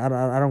like I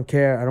don't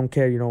care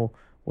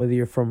whether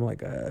you're from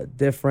like a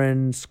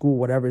different school,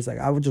 whatever. It's like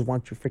I would just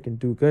want you to freaking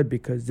do good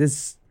because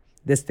this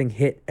thing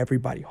hit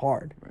everybody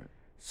hard.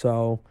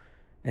 So,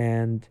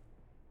 and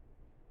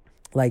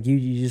like you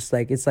just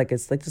like it's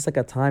just like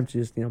a time to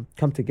just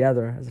come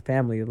together as a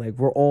family. Like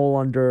we're all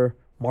under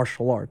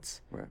martial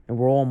arts, and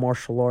we're all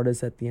martial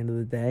artists at the end of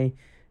the day,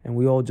 and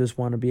we all just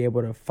want to be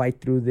able to fight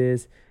through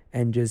this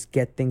and just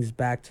get things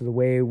back to the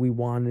way we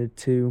wanted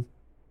to,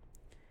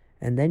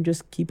 and then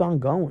just keep on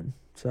going.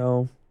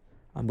 So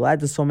I'm glad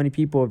that so many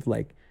people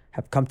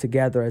have come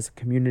together as a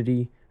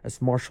community,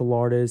 as martial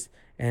artists,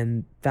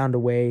 and found a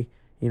way,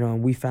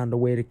 and we found a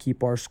way to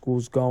keep our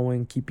schools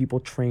going, keep people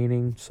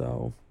training.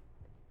 So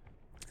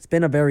it's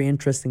been a very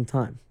interesting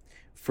time.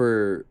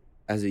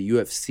 As a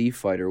UFC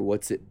fighter,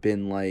 what's it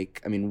been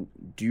like? I mean,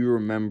 do you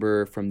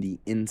remember from the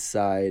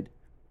inside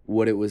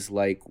what it was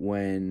like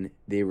when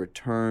they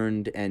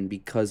returned? And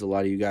because a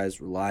lot of you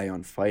guys rely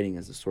on fighting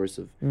as a source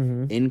of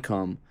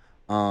income,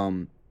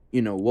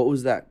 what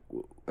was that?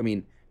 I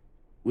mean,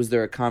 was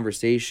there a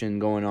conversation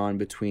going on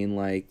between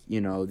the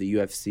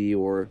UFC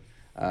or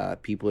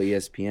people at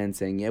ESPN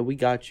saying, yeah, we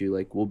got you,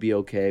 like we'll be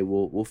okay,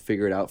 we'll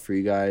figure it out for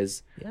you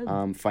guys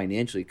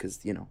financially, because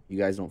you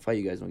guys don't fight,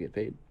 you guys don't get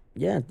paid?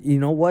 Yeah, you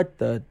know what,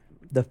 the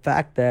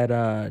fact that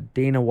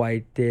Dana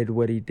White did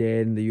what he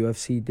did and the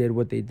UFC did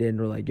what they did, and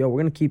they're like, yo,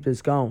 we're gonna keep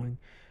this going.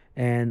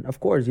 And of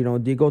course, do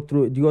you go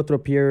through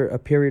a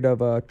period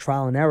of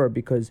trial and error,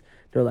 because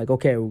they're like,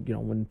 okay,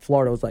 when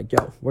Florida was like,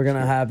 yo, we're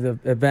gonna have the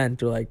event,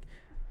 they're like,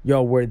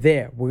 yo, we're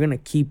there, we're gonna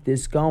keep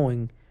this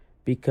going,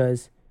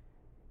 because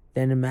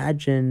then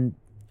imagine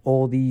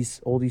all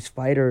these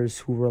fighters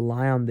who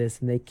rely on this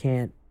and they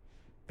can't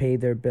pay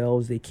their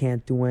bills, they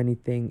can't do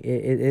anything.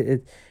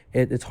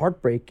 It's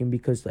heartbreaking,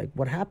 because like,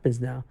 what happens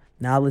now?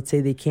 Now let's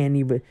say they can't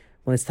even,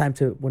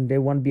 when they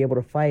want to be able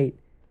to fight,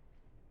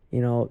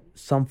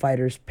 some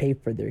fighters pay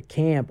for their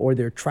camp, or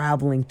they're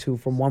traveling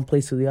from one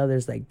place to the other.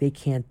 It's like they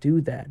can't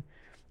do that.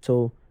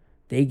 So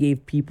they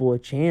gave people a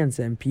chance,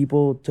 and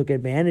people took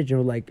advantage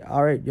and were like,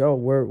 all right, yo,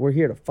 we're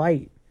here to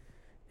fight.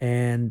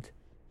 And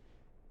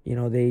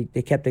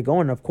they kept it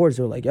going. Of course,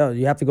 they're like, yo,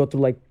 you have to go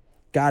through like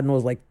God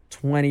knows like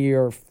 20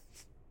 or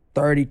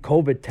 30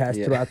 COVID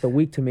tests throughout the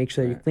week to make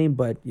sure you're clean.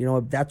 But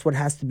if that's what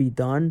has to be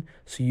done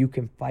so you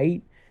can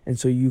fight and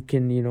so you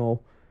can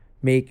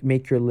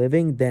make your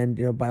living,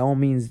 then by all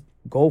means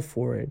go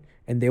for it.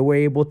 And they were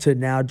able to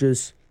now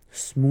just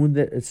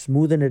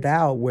smoothen it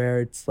out,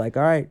 where it's like,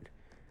 all right,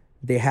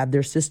 they had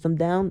their system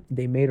down,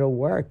 they made it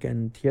work,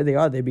 and here they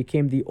are. They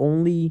became the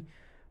only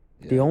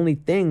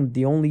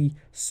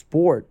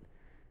sport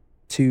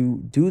to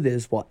do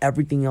this, while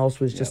everything else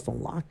was just on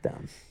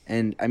lockdown.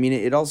 And I mean,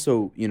 it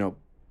also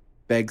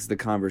begs the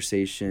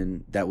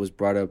conversation that was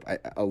brought up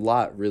a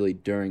lot really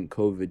during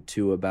COVID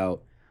too,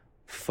 about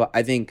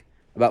I think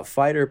about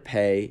fighter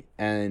pay,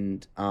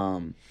 and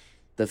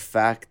the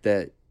fact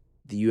that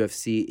the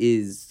UFC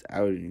is,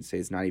 I would even say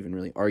it's not even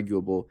really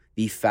arguable,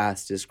 the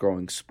fastest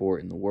growing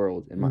sport in the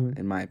world,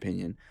 in my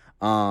opinion.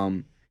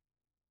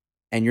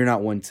 And you're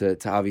not one to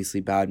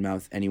obviously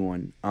badmouth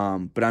anyone,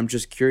 but I'm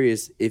just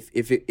curious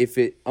if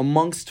it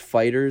amongst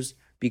fighters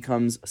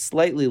becomes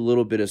slightly a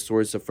little bit a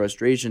source of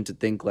frustration to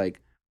think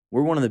like,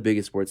 we're one of the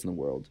biggest sports in the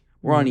world.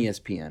 We're on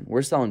ESPN.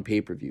 We're selling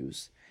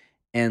pay-per-views,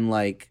 and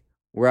like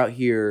we're out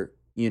here,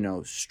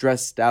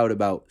 stressed out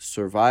about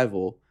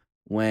survival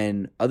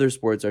when other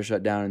sports are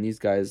shut down, and these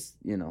guys,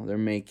 they're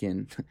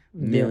making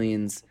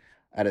millions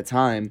at a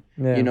time.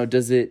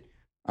 Does it?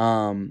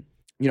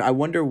 I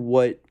wonder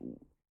what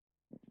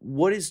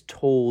what is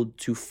told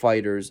to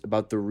fighters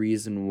about the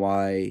reason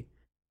why,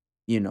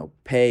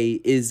 pay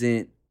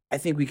isn't, I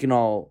think we can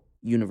all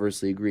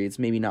universally agree it's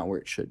maybe not where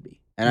it should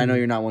be. And I know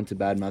you're not one to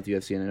badmouth the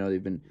UFC, and I know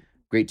they've been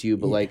great to you,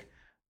 but like,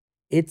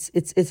 it's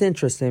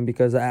interesting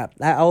because I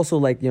also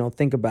like,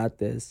 think about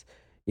this.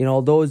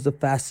 Although it's the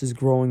fastest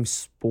growing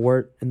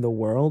sport in the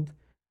world,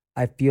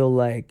 I feel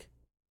like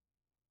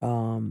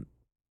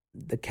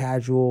the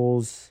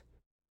casuals,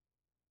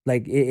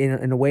 like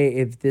in a way,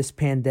 if this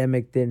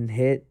pandemic didn't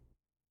hit,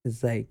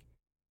 it's like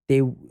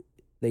they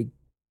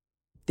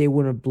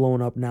wouldn't have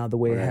blown up now the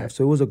way they have.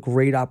 So it was a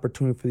great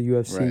opportunity for the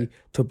UFC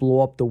to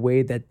blow up the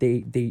way that they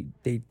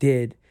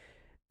did,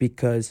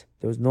 because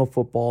there was no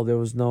football, there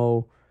was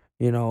no,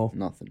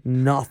 nothing,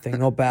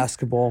 no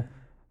basketball.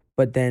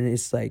 But then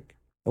it's like,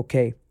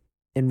 okay,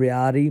 in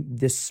reality,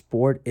 this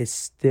sport is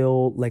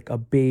still like a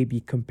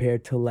baby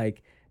compared to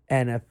like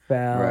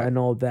NFL and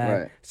all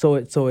that. So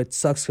it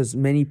sucks because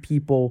many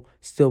people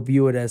still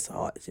view it as,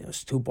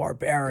 it's too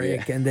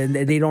barbaric, and then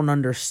they don't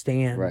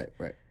understand. Right.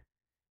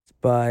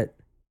 But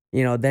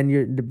then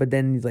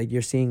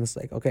you're seeing, it's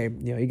like, okay,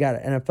 you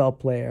got an NFL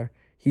player.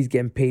 He's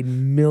getting paid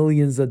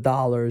millions of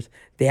dollars.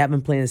 They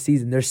haven't played a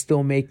season. They're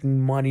still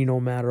making money no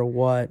matter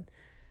what.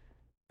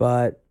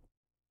 But,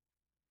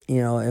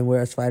 and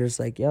whereas fighters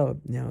like,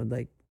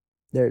 like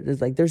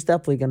there's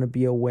definitely going to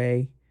be a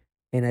way.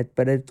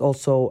 But it's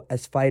also,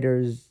 as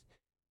fighters,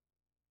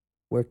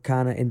 we're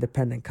kind of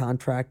independent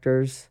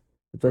contractors.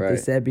 That's what they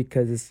said,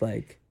 because it's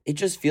like. It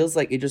just feels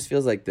like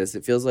this.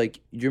 It feels like,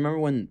 do you remember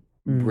when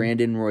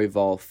Brandon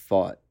Royval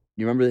fought?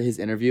 You remember his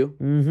interview?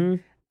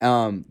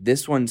 Mm-hmm.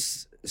 This one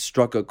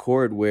struck a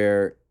chord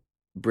where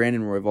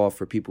Brandon Royval,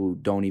 for people who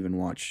don't even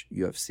watch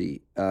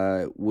UFC,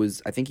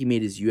 I think he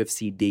made his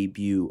UFC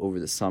debut over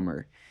the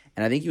summer.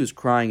 And I think he was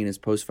crying in his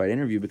post-fight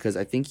interview because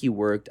I think he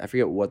worked, I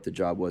forget what the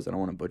job was, I don't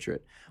want to butcher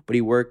it, but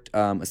he worked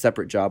a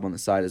separate job on the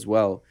side as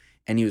well.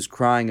 And he was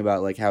crying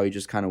about like how he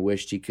just kind of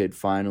wished he could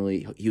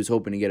he was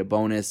hoping to get a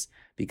bonus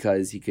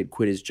because he could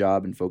quit his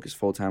job and focus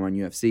full-time on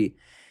UFC.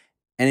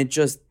 And it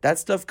just, that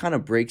stuff kind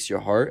of breaks your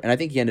heart. And I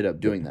think he ended up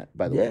doing that,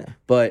 by the way.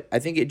 But I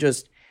think it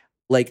just,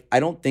 like, I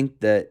don't think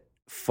that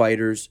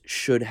fighters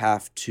should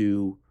have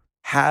to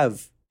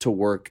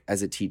work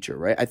as a teacher,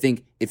 right? I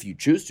think if you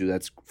choose to,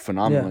 that's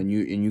phenomenal. And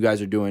you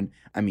guys are doing,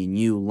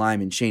 you,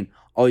 Lime, and Shane,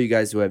 all you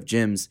guys who have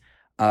gyms,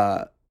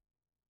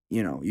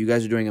 you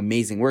guys are doing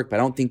amazing work, but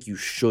I don't think you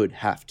should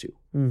have to.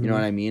 You know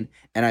what I mean?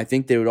 And I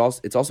think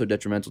it's also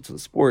detrimental to the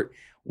sport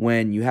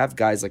when you have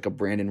guys like a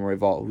Brandon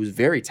Royval, who's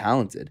very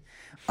talented,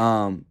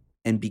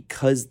 and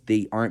because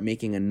they aren't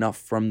making enough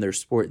from their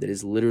sport that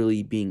is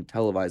literally being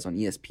televised on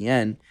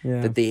ESPN,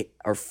 that they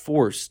are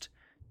forced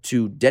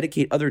to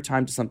dedicate other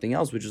time to something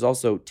else, which is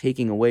also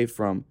taking away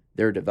from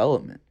their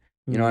development.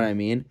 You know what I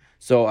mean?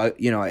 So,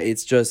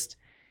 it's just,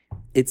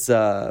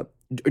 are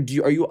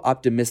you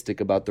optimistic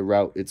about the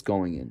route it's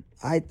going in?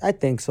 I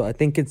think so. I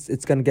think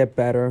it's going to get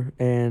better.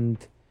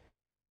 And,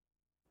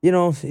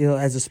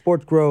 as the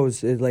sport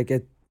grows,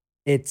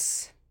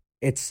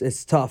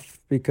 it's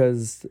tough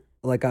because,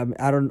 like,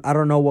 I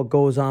don't know what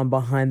goes on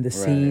behind the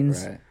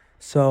scenes. Right.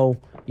 So,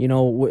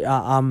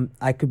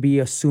 I could be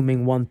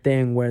assuming one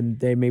thing when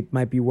they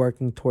might be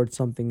working towards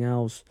something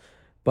else.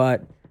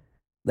 But,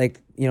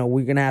 like,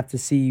 we're going to have to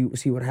see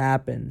what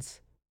happens.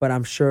 But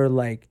I'm sure,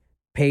 like,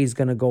 pay's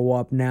going to go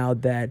up now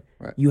that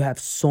you have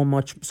so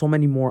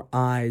many more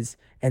eyes.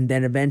 And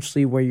then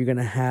eventually when it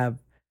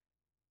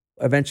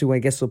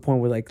gets to the point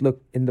where, like,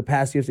 look, in the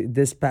past UFC,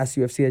 this past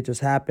UFC that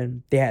just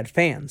happened, they had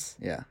fans.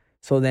 Yeah.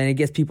 So then it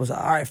gets people say,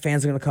 all right,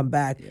 fans are going to come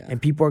back. Yeah.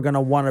 And people are going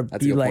to want to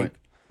be like, point.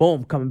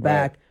 Boom, coming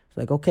back. It's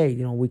like, okay,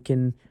 we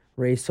can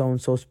raise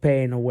so-and-so's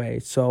pay in a way.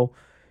 So,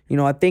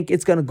 I think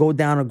it's going to go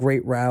down a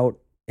great route,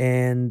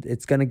 and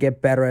it's going to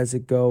get better as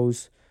it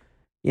goes.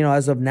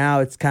 As of now,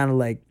 it's kind of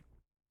like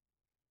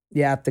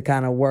you have to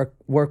kind of work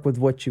with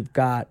what you've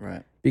got.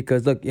 Right.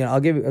 Because, look,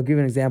 I'll give you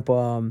an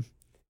example.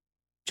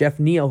 Jeff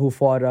Neal, who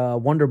fought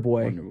Wonder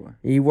Boy.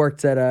 He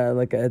worked at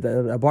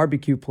a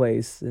barbecue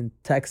place in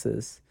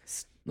Texas.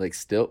 Like,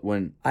 still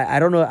when I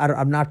don't know.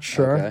 I'm not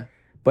sure. Okay.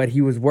 But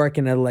he was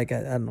working at I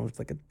don't know if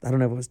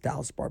it was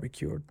Dallas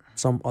Barbecue or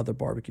some other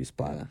barbecue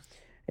spot. Yeah.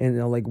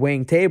 And like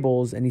weighing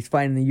tables, and he's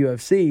fighting the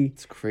UFC.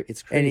 It's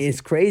crazy. And it's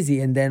crazy.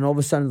 And then all of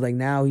a sudden, like,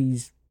 now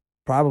he's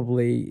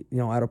probably,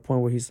 at a point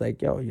where he's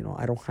like, yo,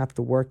 I don't have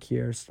to work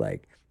here. It's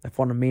like, I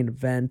fought a main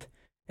event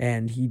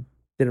and he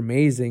did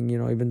amazing,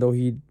 even though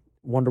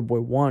Wonder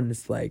Boy won.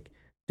 It's like,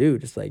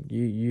 dude, it's like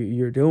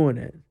you're doing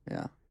it.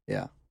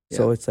 Yeah.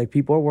 So it's like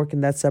people are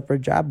working that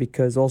separate job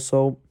because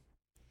also,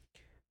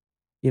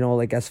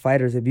 like, as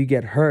fighters, if you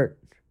get hurt,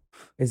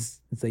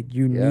 it's like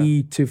you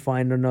need to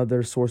find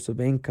another source of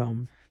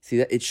income. See,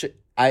 that it should.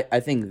 I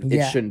think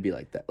it shouldn't be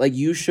like that. Like,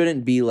 you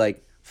shouldn't be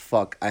like,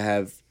 fuck, I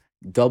have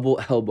double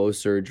elbow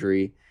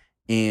surgery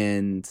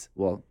and,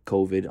 well,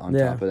 COVID on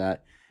top of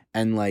that,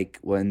 and like,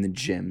 in the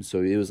gym,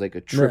 so it was like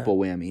a triple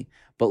whammy.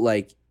 But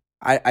like,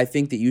 I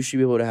think that you should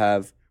be able to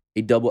have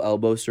a double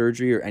elbow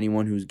surgery, or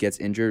anyone who gets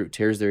injured,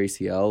 tears their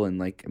ACL, and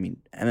like, I mean,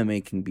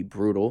 MMA can be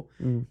brutal,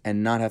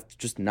 and not have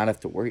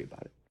to worry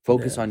about it.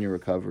 Focus on your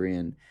recovery,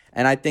 and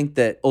I think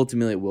that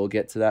ultimately it will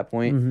get to that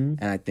point.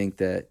 And I think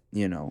that,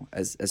 you know,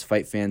 as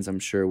fight fans, I'm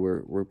sure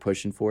we're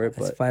pushing for it.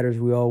 As But fighters,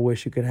 we all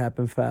wish it could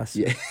happen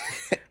faster. yeah,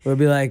 We'll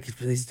be like,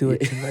 please do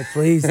it. Like,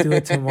 please do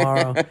it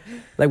tomorrow.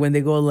 Like when they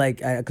go like,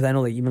 because I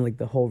know like even like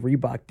the whole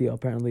Reebok deal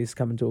apparently is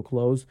coming to a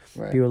close.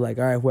 Right. People are like,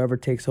 all right, whoever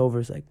takes over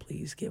is like,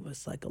 please give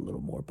us like a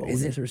little more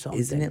bonus or something.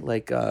 Isn't it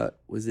like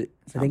was it?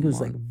 I think it was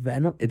like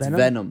Venom. It's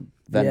Venom.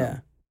 Yeah.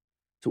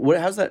 So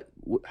how's that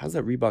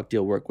Reebok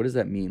deal work? What does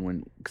that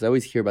mean because I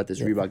always hear about this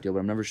Reebok deal, but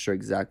I'm never sure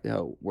exactly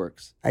how it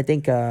works. I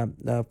think for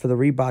the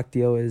Reebok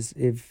deal is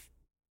if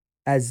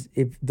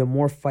the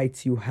more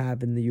fights you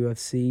have in the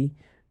UFC,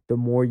 the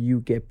more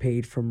you get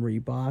paid from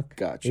Reebok.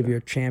 Gotcha. If you're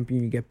a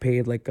champion, you get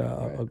paid like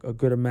a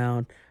good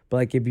amount. But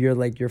like if you're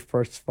like your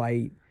first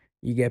fight,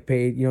 you get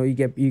paid. You know,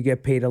 you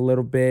get paid a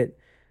little bit,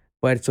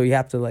 but so you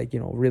have to like,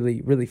 you know,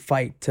 really really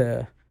fight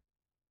to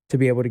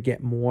be able to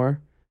get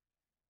more.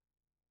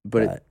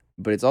 But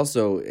it's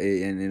also,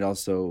 and it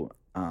also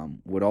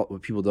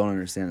what people don't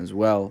understand as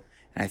well.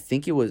 And I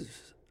think it was,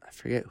 I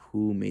forget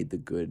who made the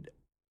good.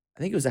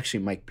 I think it was actually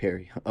Mike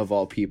Perry of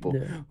all people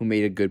who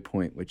made a good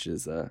point, which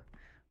is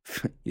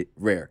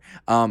rare.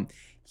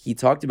 He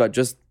talked about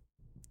just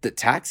the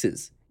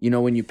taxes. You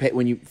know, when you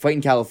fight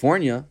in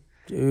California,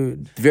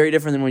 dude, very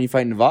different than when you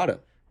fight in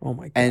Nevada. Oh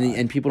my god!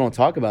 And people don't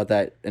talk about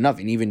that enough,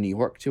 and even New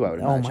York too. I would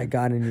imagine. Oh my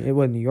god! And it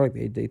was New York.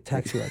 They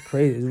tax you like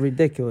crazy. It's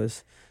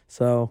ridiculous.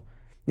 So,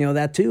 you know,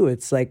 that too.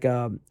 It's like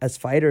as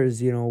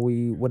fighters, you know,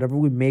 whatever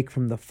we make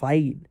from the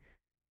fight,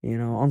 you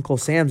know, Uncle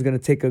Sam's gonna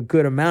take a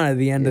good amount at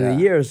the end of the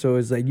year. So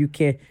it's like you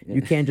can't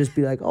just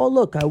be like, oh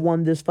look, I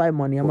won this fight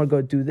money. I'm gonna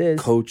go do this.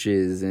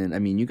 Coaches, and I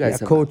mean, you guys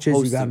have coaches.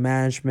 You got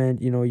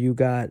management. You know, you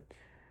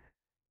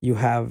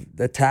have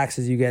the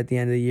taxes you get at the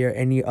end of the year.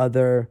 Any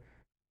other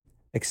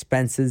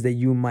expenses that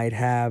you might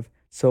have.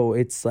 So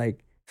it's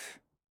like,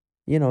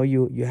 you know,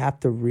 you have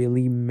to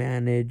really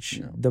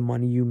manage the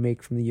money you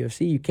make from the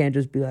UFC. You can't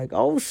just be like,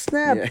 oh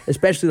snap. Yeah.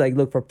 Especially like,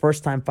 look, for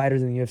first time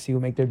fighters in the UFC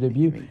who make their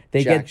debut,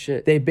 they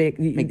make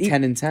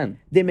 10 and 10.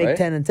 They make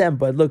 10 and 10.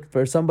 But look,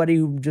 for somebody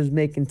who just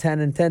making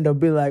 10 and 10, they'll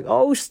be like,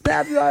 oh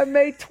snap, I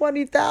made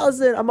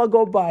 20,000. I'm gonna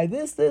go buy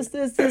this,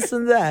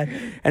 and that.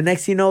 And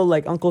next you know,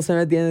 like Uncle Sam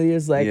at the end of the year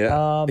is like,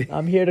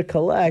 I'm here to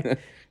collect.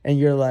 And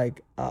you're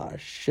like, oh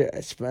shit, I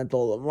spent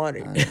all the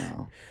money. I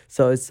know.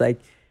 So it's like,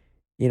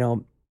 you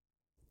know,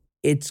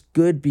 it's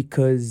good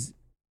because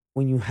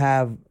when you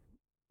have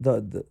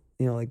the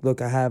you know, like,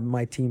 look, I have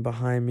my team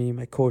behind me,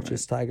 my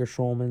coaches, Tiger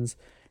Schulman's,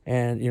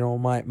 and, you know,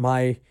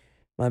 my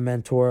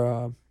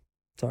mentor,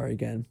 sorry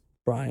again,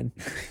 Brian,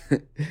 you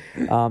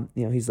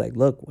know, he's like,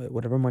 look,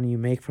 whatever money you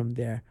make from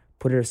there,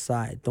 put it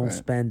aside. Don't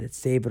spend it.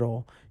 Save it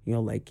all. You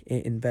know, like,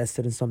 invest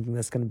it in something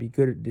that's going to be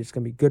good. It's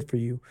going to be good for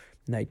you.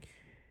 Like,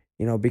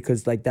 you know,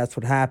 because like that's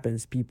what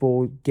happens.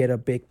 People get a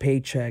big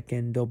paycheck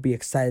and they'll be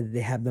excited they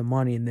have the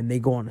money, and then they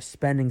go on a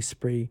spending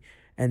spree,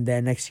 and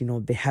then next you know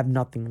they have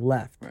nothing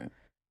left. Right.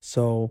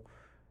 So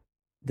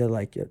they're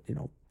like, you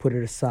know, put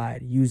it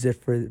aside, use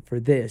it for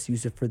this,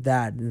 use it for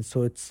that, and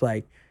so it's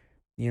like,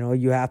 you know,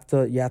 you have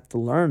to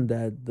learn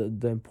that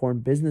the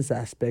important business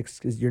aspects,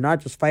 because you're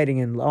not just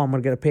fighting and I'm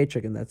gonna get a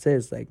paycheck and that's it.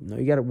 It's like, no,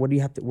 you gotta, what are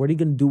you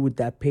gonna do with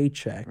that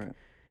paycheck? Right.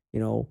 You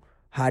know.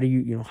 How are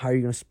you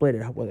going to split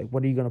it?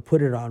 What are you going to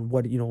put it on?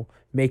 What, you know,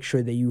 make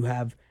sure that you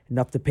have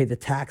enough to pay the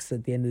tax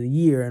at the end of the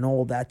year and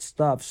all that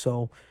stuff.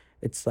 So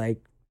it's like,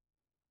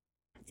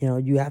 you know,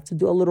 you have to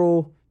do a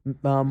little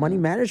money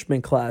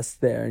management class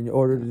there in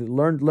order to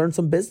learn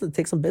some business,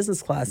 take some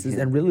business classes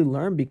and really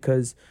learn,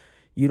 because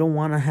you don't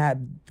want to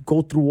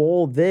go through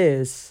all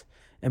this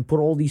and put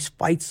all these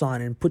fights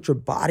on and put your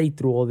body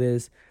through all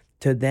this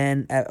to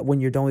then when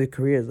you're done with your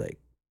career, it's like,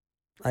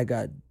 I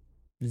got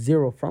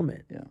zero from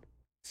it. Yeah.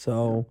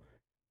 So,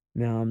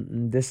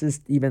 this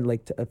is even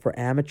like for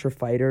amateur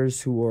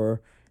fighters who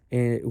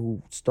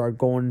start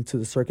going into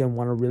the circuit and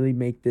want to really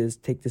make this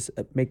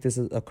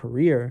a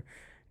career.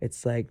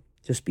 It's like,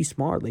 just be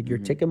smart. Like, your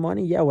ticket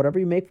money, whatever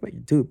you make from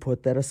it, dude,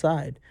 put that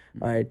aside.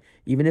 All right.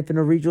 Even if in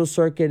a regional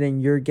circuit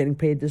and you're getting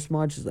paid this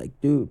much, it's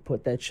like, dude,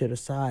 put that shit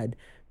aside,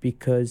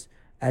 because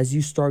as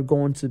you start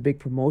going to the big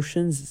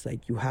promotions, it's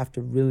like you have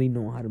to really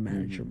know how to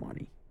manage your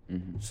money.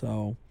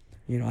 So.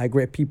 You know, I have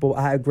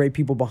great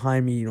people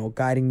behind me, you know,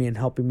 guiding me and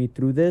helping me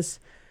through this,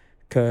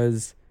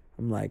 because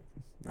I'm like,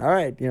 all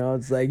right, you know,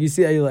 it's like, you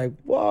see that, you're like,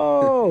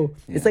 whoa.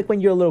 It's like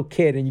when you're a little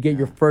kid and you get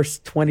your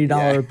first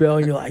 $20 bill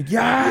and you're like,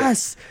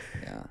 yes.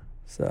 Yeah.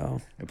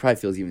 So. It probably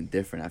feels even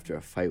different after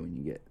a fight when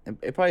you get,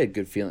 it's probably a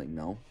good feeling,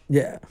 no?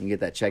 Yeah. You get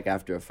that check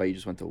after a fight, you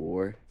just went to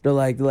war. They're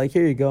like,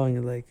 here you go. And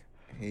you're like,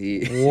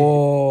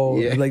 whoa.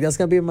 Yeah. Like, that's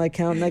going to be in my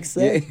account next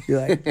day?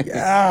 You're like,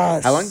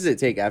 yes. How long does it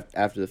take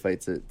after the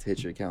fight to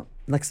hit your account?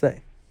 Next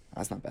day.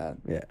 That's not bad.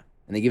 Yeah.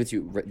 And they give it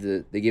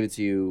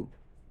to you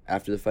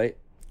after the fight?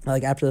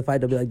 Like, after the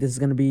fight, they'll be like, this is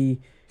going to be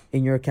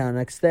in your account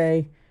next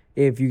day.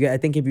 I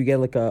think if you get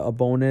like a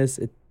bonus,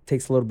 it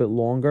takes a little bit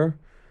longer.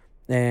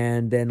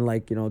 And then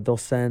like, they'll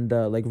send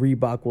like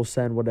Reebok will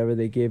send whatever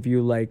they give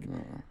you like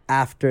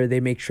after they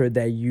make sure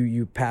that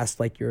you pass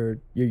like your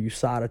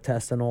USADA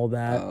test and all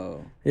that.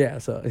 Oh, Yeah,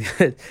 so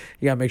you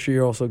gotta make sure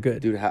you're also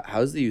good. dude,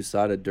 how's the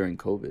USADA during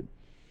COVID?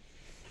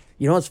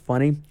 You know what's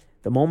funny?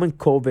 The moment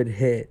COVID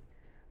hit,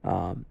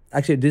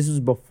 actually this was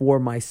before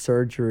my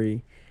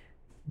surgery.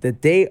 The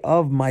day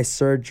of my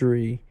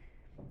surgery,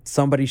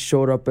 somebody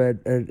showed up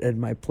at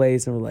my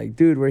place and was like,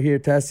 dude, we're here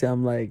testing.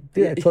 I'm like,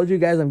 dude, I told you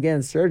guys I'm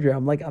getting surgery.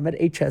 I'm like, I'm at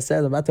HSS.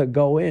 I'm about to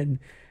go in.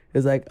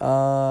 It's like,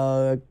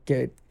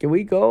 can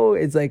we go?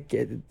 It's like,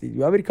 you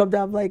want me to come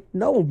down? I'm like,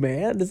 no,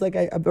 man. It's like,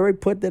 I've already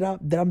put that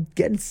I'm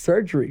getting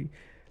surgery.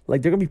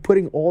 Like, they're going to be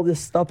putting all this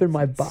stuff in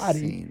my body.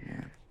 Insane,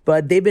 man.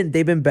 But they've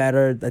been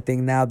better. I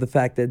think now the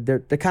fact that they're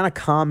kind of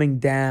calming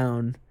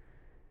down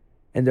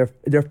and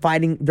they're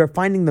finding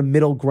the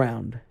middle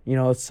ground,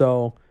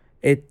 so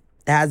it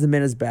hasn't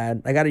been as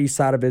bad. I got a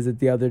USADA visit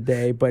the other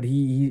day, but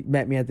he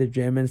met me at the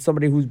gym, and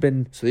somebody who's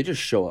been... So they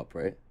just show up,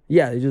 right?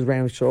 Yeah, they just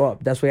randomly show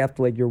up. That's why you have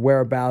to, like, your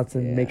whereabouts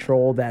and make sure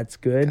all that's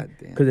good.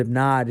 Goddamn. Because if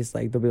not, it's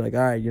like, they'll be like,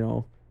 all right,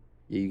 Yeah,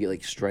 you get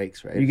like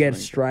strikes, right? you get Something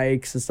like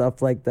strikes and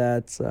stuff like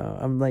that. So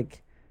I'm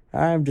like,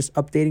 all right, I'm just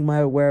updating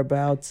my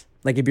whereabouts.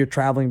 Like, if you're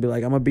traveling, be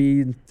like, I'm going to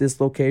be in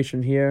this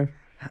location here.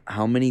 that.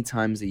 How many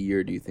times a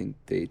year do you think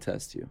they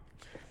test you?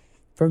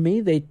 For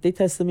me, they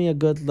tested me a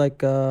good,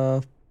 like,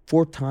 4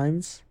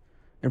 times.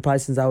 And probably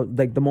since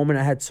the moment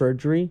I had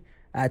surgery,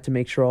 I had to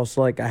make sure also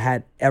like I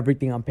had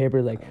everything on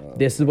paper. Like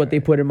this is what they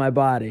put in my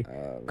body.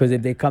 Because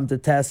if they come to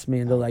test me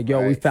and they're like,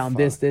 "Yo, we found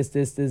this,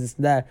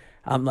 that,"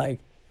 I'm like,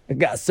 I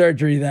got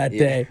surgery that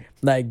day.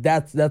 Like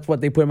that's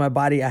what they put in my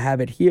body. I have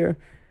it here,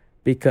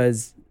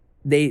 because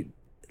they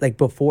like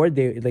before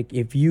they like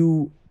if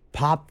you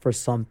pop for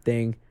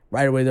something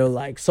right away, they're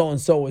like, so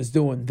and so is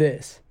doing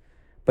this,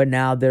 but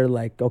now they're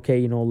like,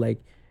 okay,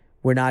 like.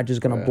 We're not just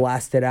going to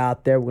blast it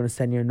out there. We're going to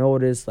send you a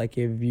notice. Like,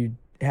 if you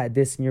had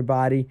this in your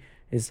body,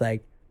 it's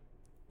like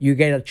you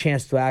get a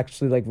chance to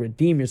actually, like,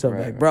 redeem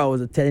yourself. Bro, it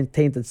was a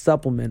tainted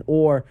supplement.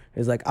 Or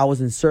it's like, I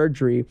was in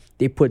surgery.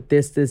 They put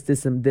this,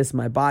 and this in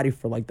my body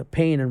for, like, the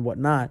pain and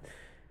whatnot.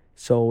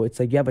 So it's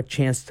like you have a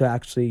chance to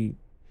actually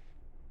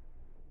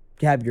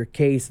have your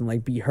case and,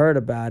 like, be heard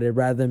about it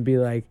rather than be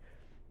like,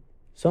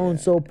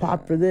 so-and-so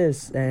popped for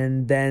this.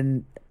 And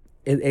then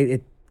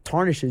it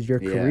tarnishes your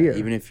career.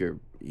 Even if you're...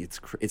 It's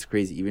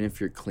crazy. Even if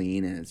you're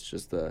clean and it's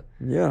just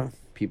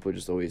people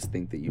just always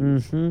think that you.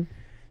 Mm-hmm.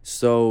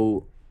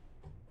 So,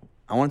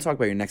 I want to talk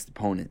about your next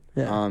opponent.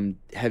 Yeah.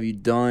 Have you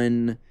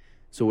done?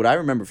 So what I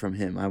remember from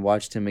him, I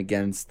watched him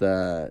against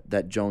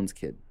that Jones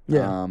kid.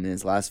 Yeah. In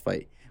his last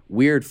fight,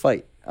 weird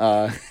fight.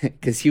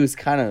 Because he was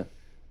kind of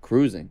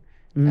cruising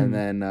and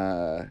then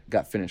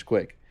got finished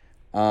quick.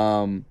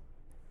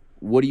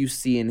 What do you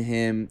see in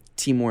him,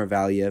 Timur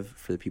Valiev?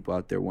 For the people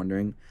out there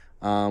wondering.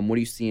 What do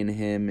you see in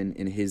him and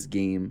in his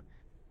game?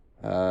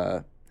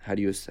 How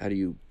do you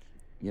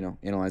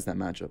analyze that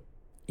matchup?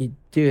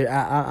 Dude,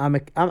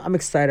 I'm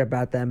excited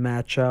about that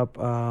matchup.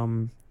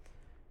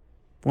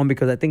 One,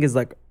 because I think it's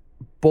like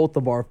both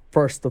of our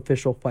first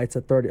official fights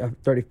at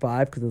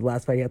 35. Because the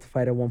last fight he had to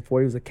fight at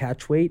 140 was a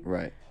catch weight.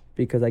 Right.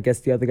 Because I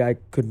guess the other guy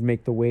couldn't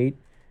make the weight.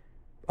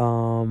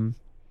 And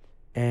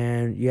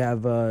you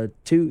have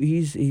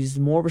he's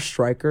more of a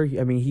striker.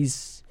 I mean,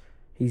 he's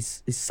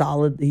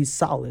solid. He's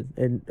solid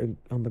and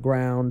on the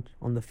ground,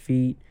 on the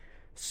feet.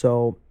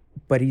 So,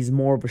 but he's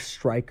more of a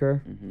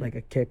striker, like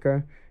a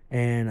kicker.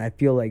 And I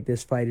feel like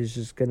this fight is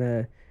just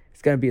gonna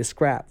be a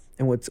scrap.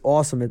 And what's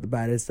awesome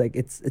about it is like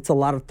it's a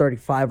lot of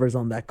 35ers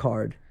on that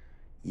card.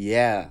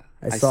 Yeah,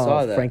 I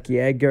saw that. Frankie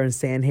Edgar and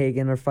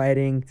Sandhagen are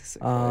fighting.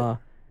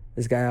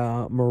 This guy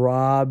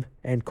Marab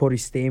and Cody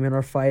Stamen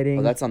are fighting.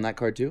 Oh, that's on that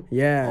card too?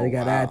 Yeah, they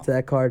got added to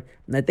that card.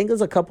 And I think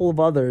there's a couple of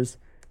others.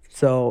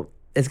 So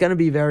it's gonna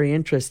be very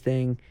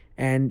interesting.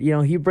 And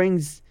he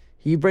brings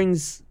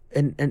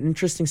an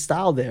interesting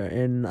style there.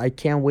 And I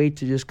can't wait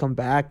to just come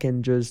back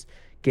and just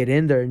get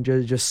in there and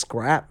just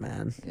scrap,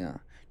 man. Yeah.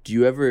 Do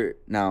you ever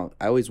now?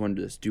 I always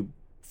wonder this. Do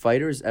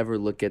fighters ever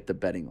look at the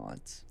betting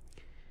odds?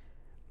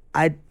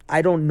 I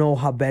don't know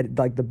how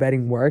the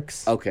betting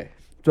works. Okay.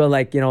 So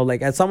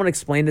as someone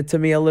explained it to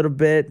me a little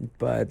bit,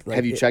 but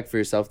have you checked for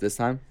yourself this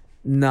time?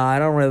 No, I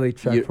don't really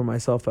check for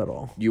myself at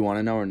all. Do you want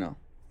to know or no?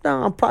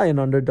 No, I'm probably an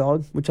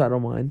underdog, which I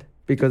don't mind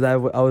because I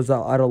was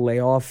out of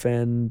layoff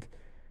and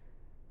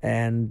I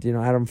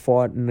hadn't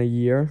fought in a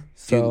year.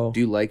 So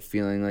do you like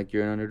feeling like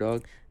you're an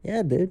underdog?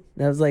 Yeah, dude.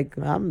 I was like,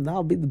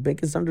 I'll be the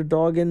biggest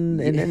underdog in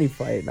any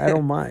fight. I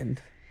don't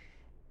mind.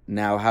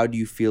 Now, how do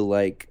you feel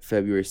like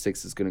February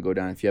 6th is going to go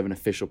down if you have an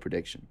official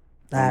prediction?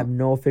 I have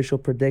no official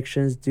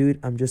predictions, dude.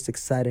 I'm just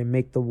excited to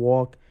make the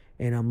walk,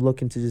 and I'm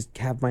looking to just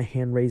have my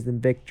hand raised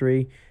in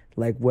victory.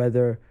 Like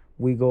whether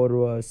we go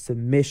to a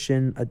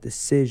submission, a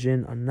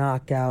decision, a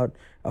knockout,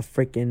 a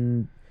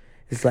freaking...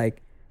 It's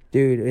like,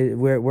 dude,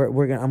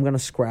 I'm gonna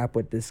scrap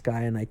with this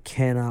guy, and I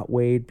cannot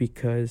wait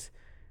because...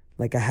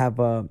 Like I have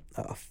a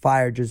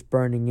fire just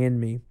burning in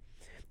me.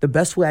 The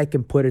best way I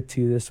can put it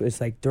to you this way is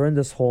like during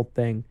this whole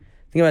thing,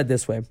 think about it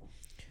this way.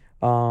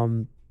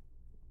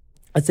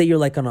 I'd say you're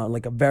like on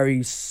a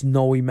very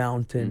snowy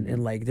mountain, Mhm.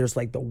 and like there's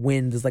like the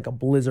wind, there's like a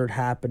blizzard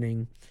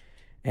happening,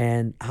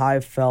 and how I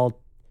felt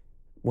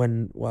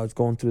when I was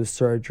going through the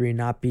surgery,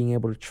 not being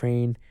able to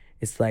train,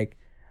 it's like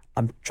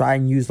I'm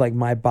trying to use like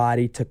my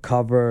body to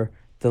cover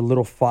the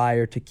little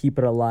fire, to keep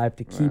it alive,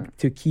 Right.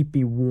 to keep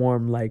me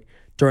warm like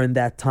during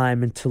that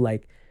time, and to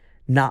like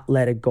not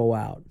let it go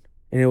out.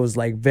 And it was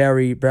like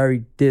very,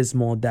 very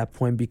dismal at that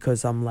point,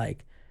 because I'm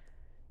like,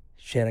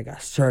 shit, I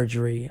got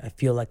surgery. I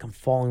feel like I'm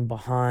falling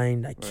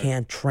behind. I Right.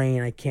 can't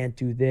train. I can't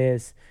do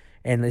this.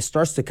 And it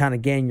starts to kind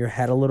of get in your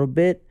head a little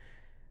bit.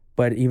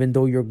 But even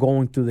though you're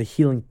going through the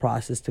healing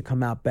process to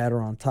come out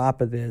better on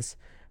top of this,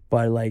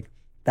 but like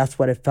that's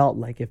what it felt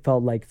like. It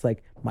felt like it's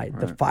like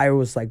the Right. fire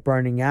was like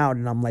burning out,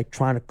 and I'm like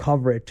trying to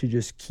cover it to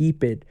just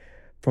keep it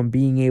from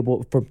being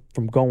able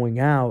from going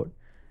out.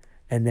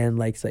 And then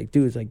like it's like,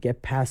 dude, it's like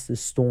get past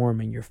this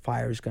storm and your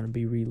fire is gonna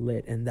be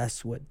relit. And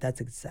that's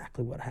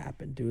exactly what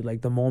happened, dude.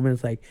 Like the moment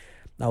it's like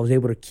I was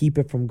able to keep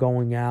it from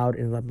going out,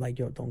 and I'm like,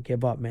 yo, don't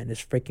give up, man.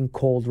 It's freaking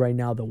cold right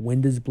now. The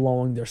wind is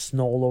blowing, there's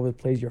snow all over the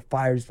place, your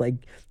fire's like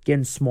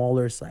getting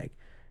smaller. It's like,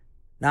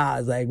 nah,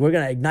 it's like we're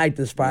gonna ignite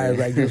this fire. It's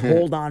like just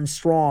hold on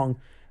strong.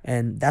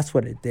 And that's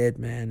what it did,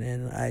 man.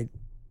 And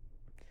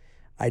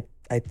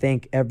I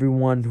thank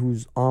everyone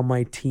who's on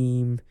my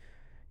team,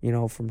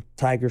 from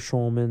Tiger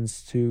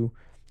Schulman's to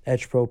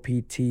Edge Pro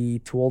PT,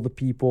 to all the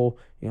people,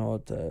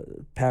 at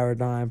the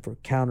Paradigm, for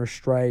Counter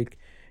Strike,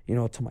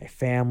 to my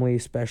family,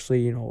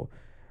 especially,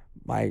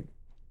 my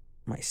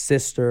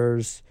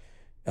sisters,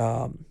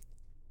 my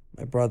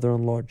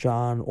brother-in-law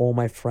John, all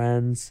my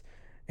friends,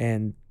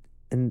 and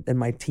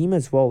my team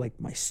as well, like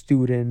my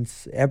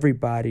students,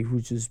 everybody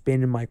who's just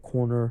been in my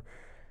corner.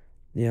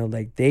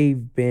 Like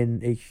they've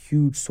been a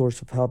huge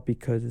source of help,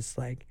 because it's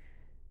like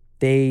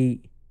they're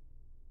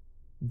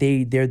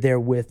there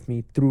with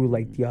me through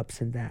like the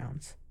ups and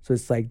downs. So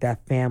it's like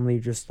that family,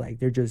 just like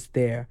they're just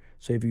there.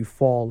 So if you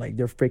fall, like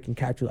they're freaking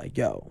catch you, like,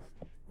 yo,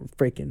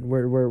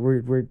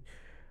 we're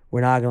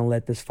not gonna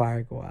let this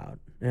fire go out.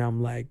 And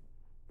I'm like,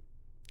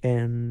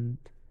 and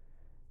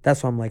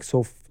that's why I'm like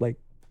so like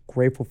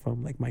grateful for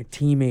them, like my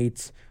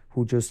teammates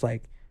who just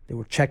like they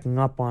were checking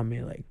up on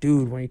me, like,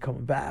 dude, when are you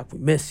coming back? We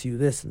miss you,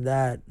 this and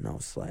that. And I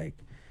was like,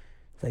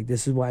 it's like,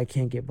 this is why I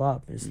can't give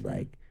up. It's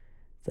like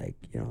like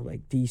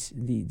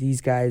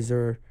these guys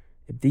are,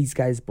 if these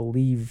guys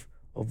believe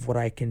of what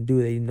I can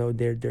do, they know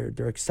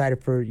they're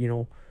excited for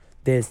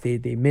this.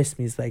 They miss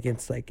me.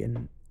 It's like,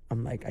 and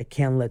I'm like, I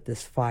can't let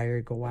this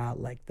fire go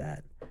out like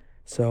that.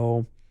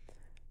 So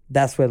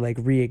that's what like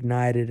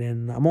reignited,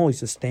 and I'm always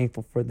just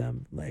thankful for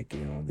them. Like,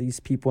 these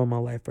people in my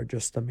life are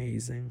just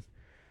amazing.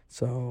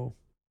 So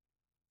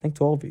thanks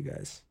to all of you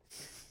guys.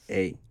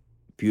 Hey,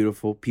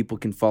 beautiful. People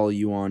can follow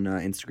you on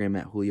Instagram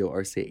at Julio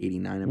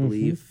Arce89, I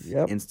believe.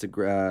 Yep.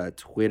 Instagram,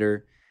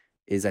 Twitter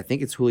is, I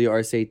think it's Julio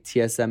Arce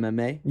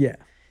TSMMA. Yeah.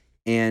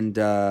 And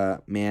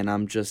man,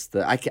 I'm just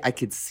I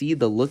could see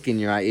the look in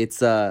your eye.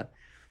 It's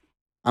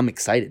I'm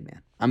excited,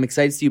 man. I'm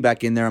excited to see you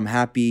back in there. I'm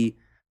happy.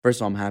 First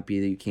of all, I'm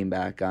happy that you came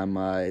back.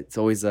 It's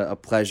always a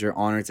pleasure,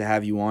 honor to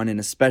have you on, and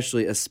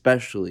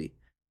especially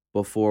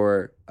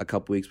before a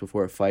couple weeks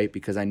before a fight,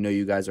 because I know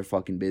you guys are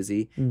fucking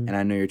busy and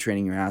I know you're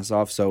training your ass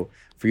off. So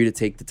for you to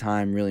take the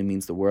time really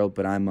means the world.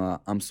 But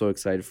I'm so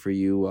excited for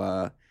you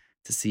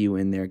to see you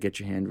in there, get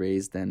your hand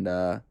raised,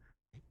 and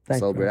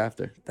celebrate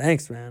after.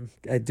 Thanks, man.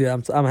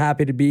 I'm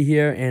happy to be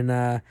here,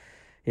 and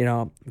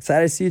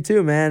excited to see you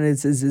too, man.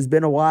 It's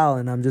been a while,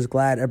 and I'm just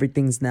glad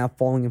everything's now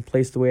falling in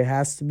place the way it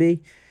has to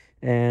be.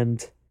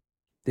 And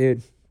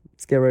dude,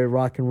 let's get ready to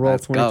rock and roll.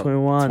 Let's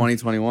 2021. go.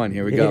 2021.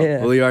 Here we go. Yeah.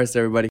 Julio Arce,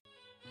 everybody.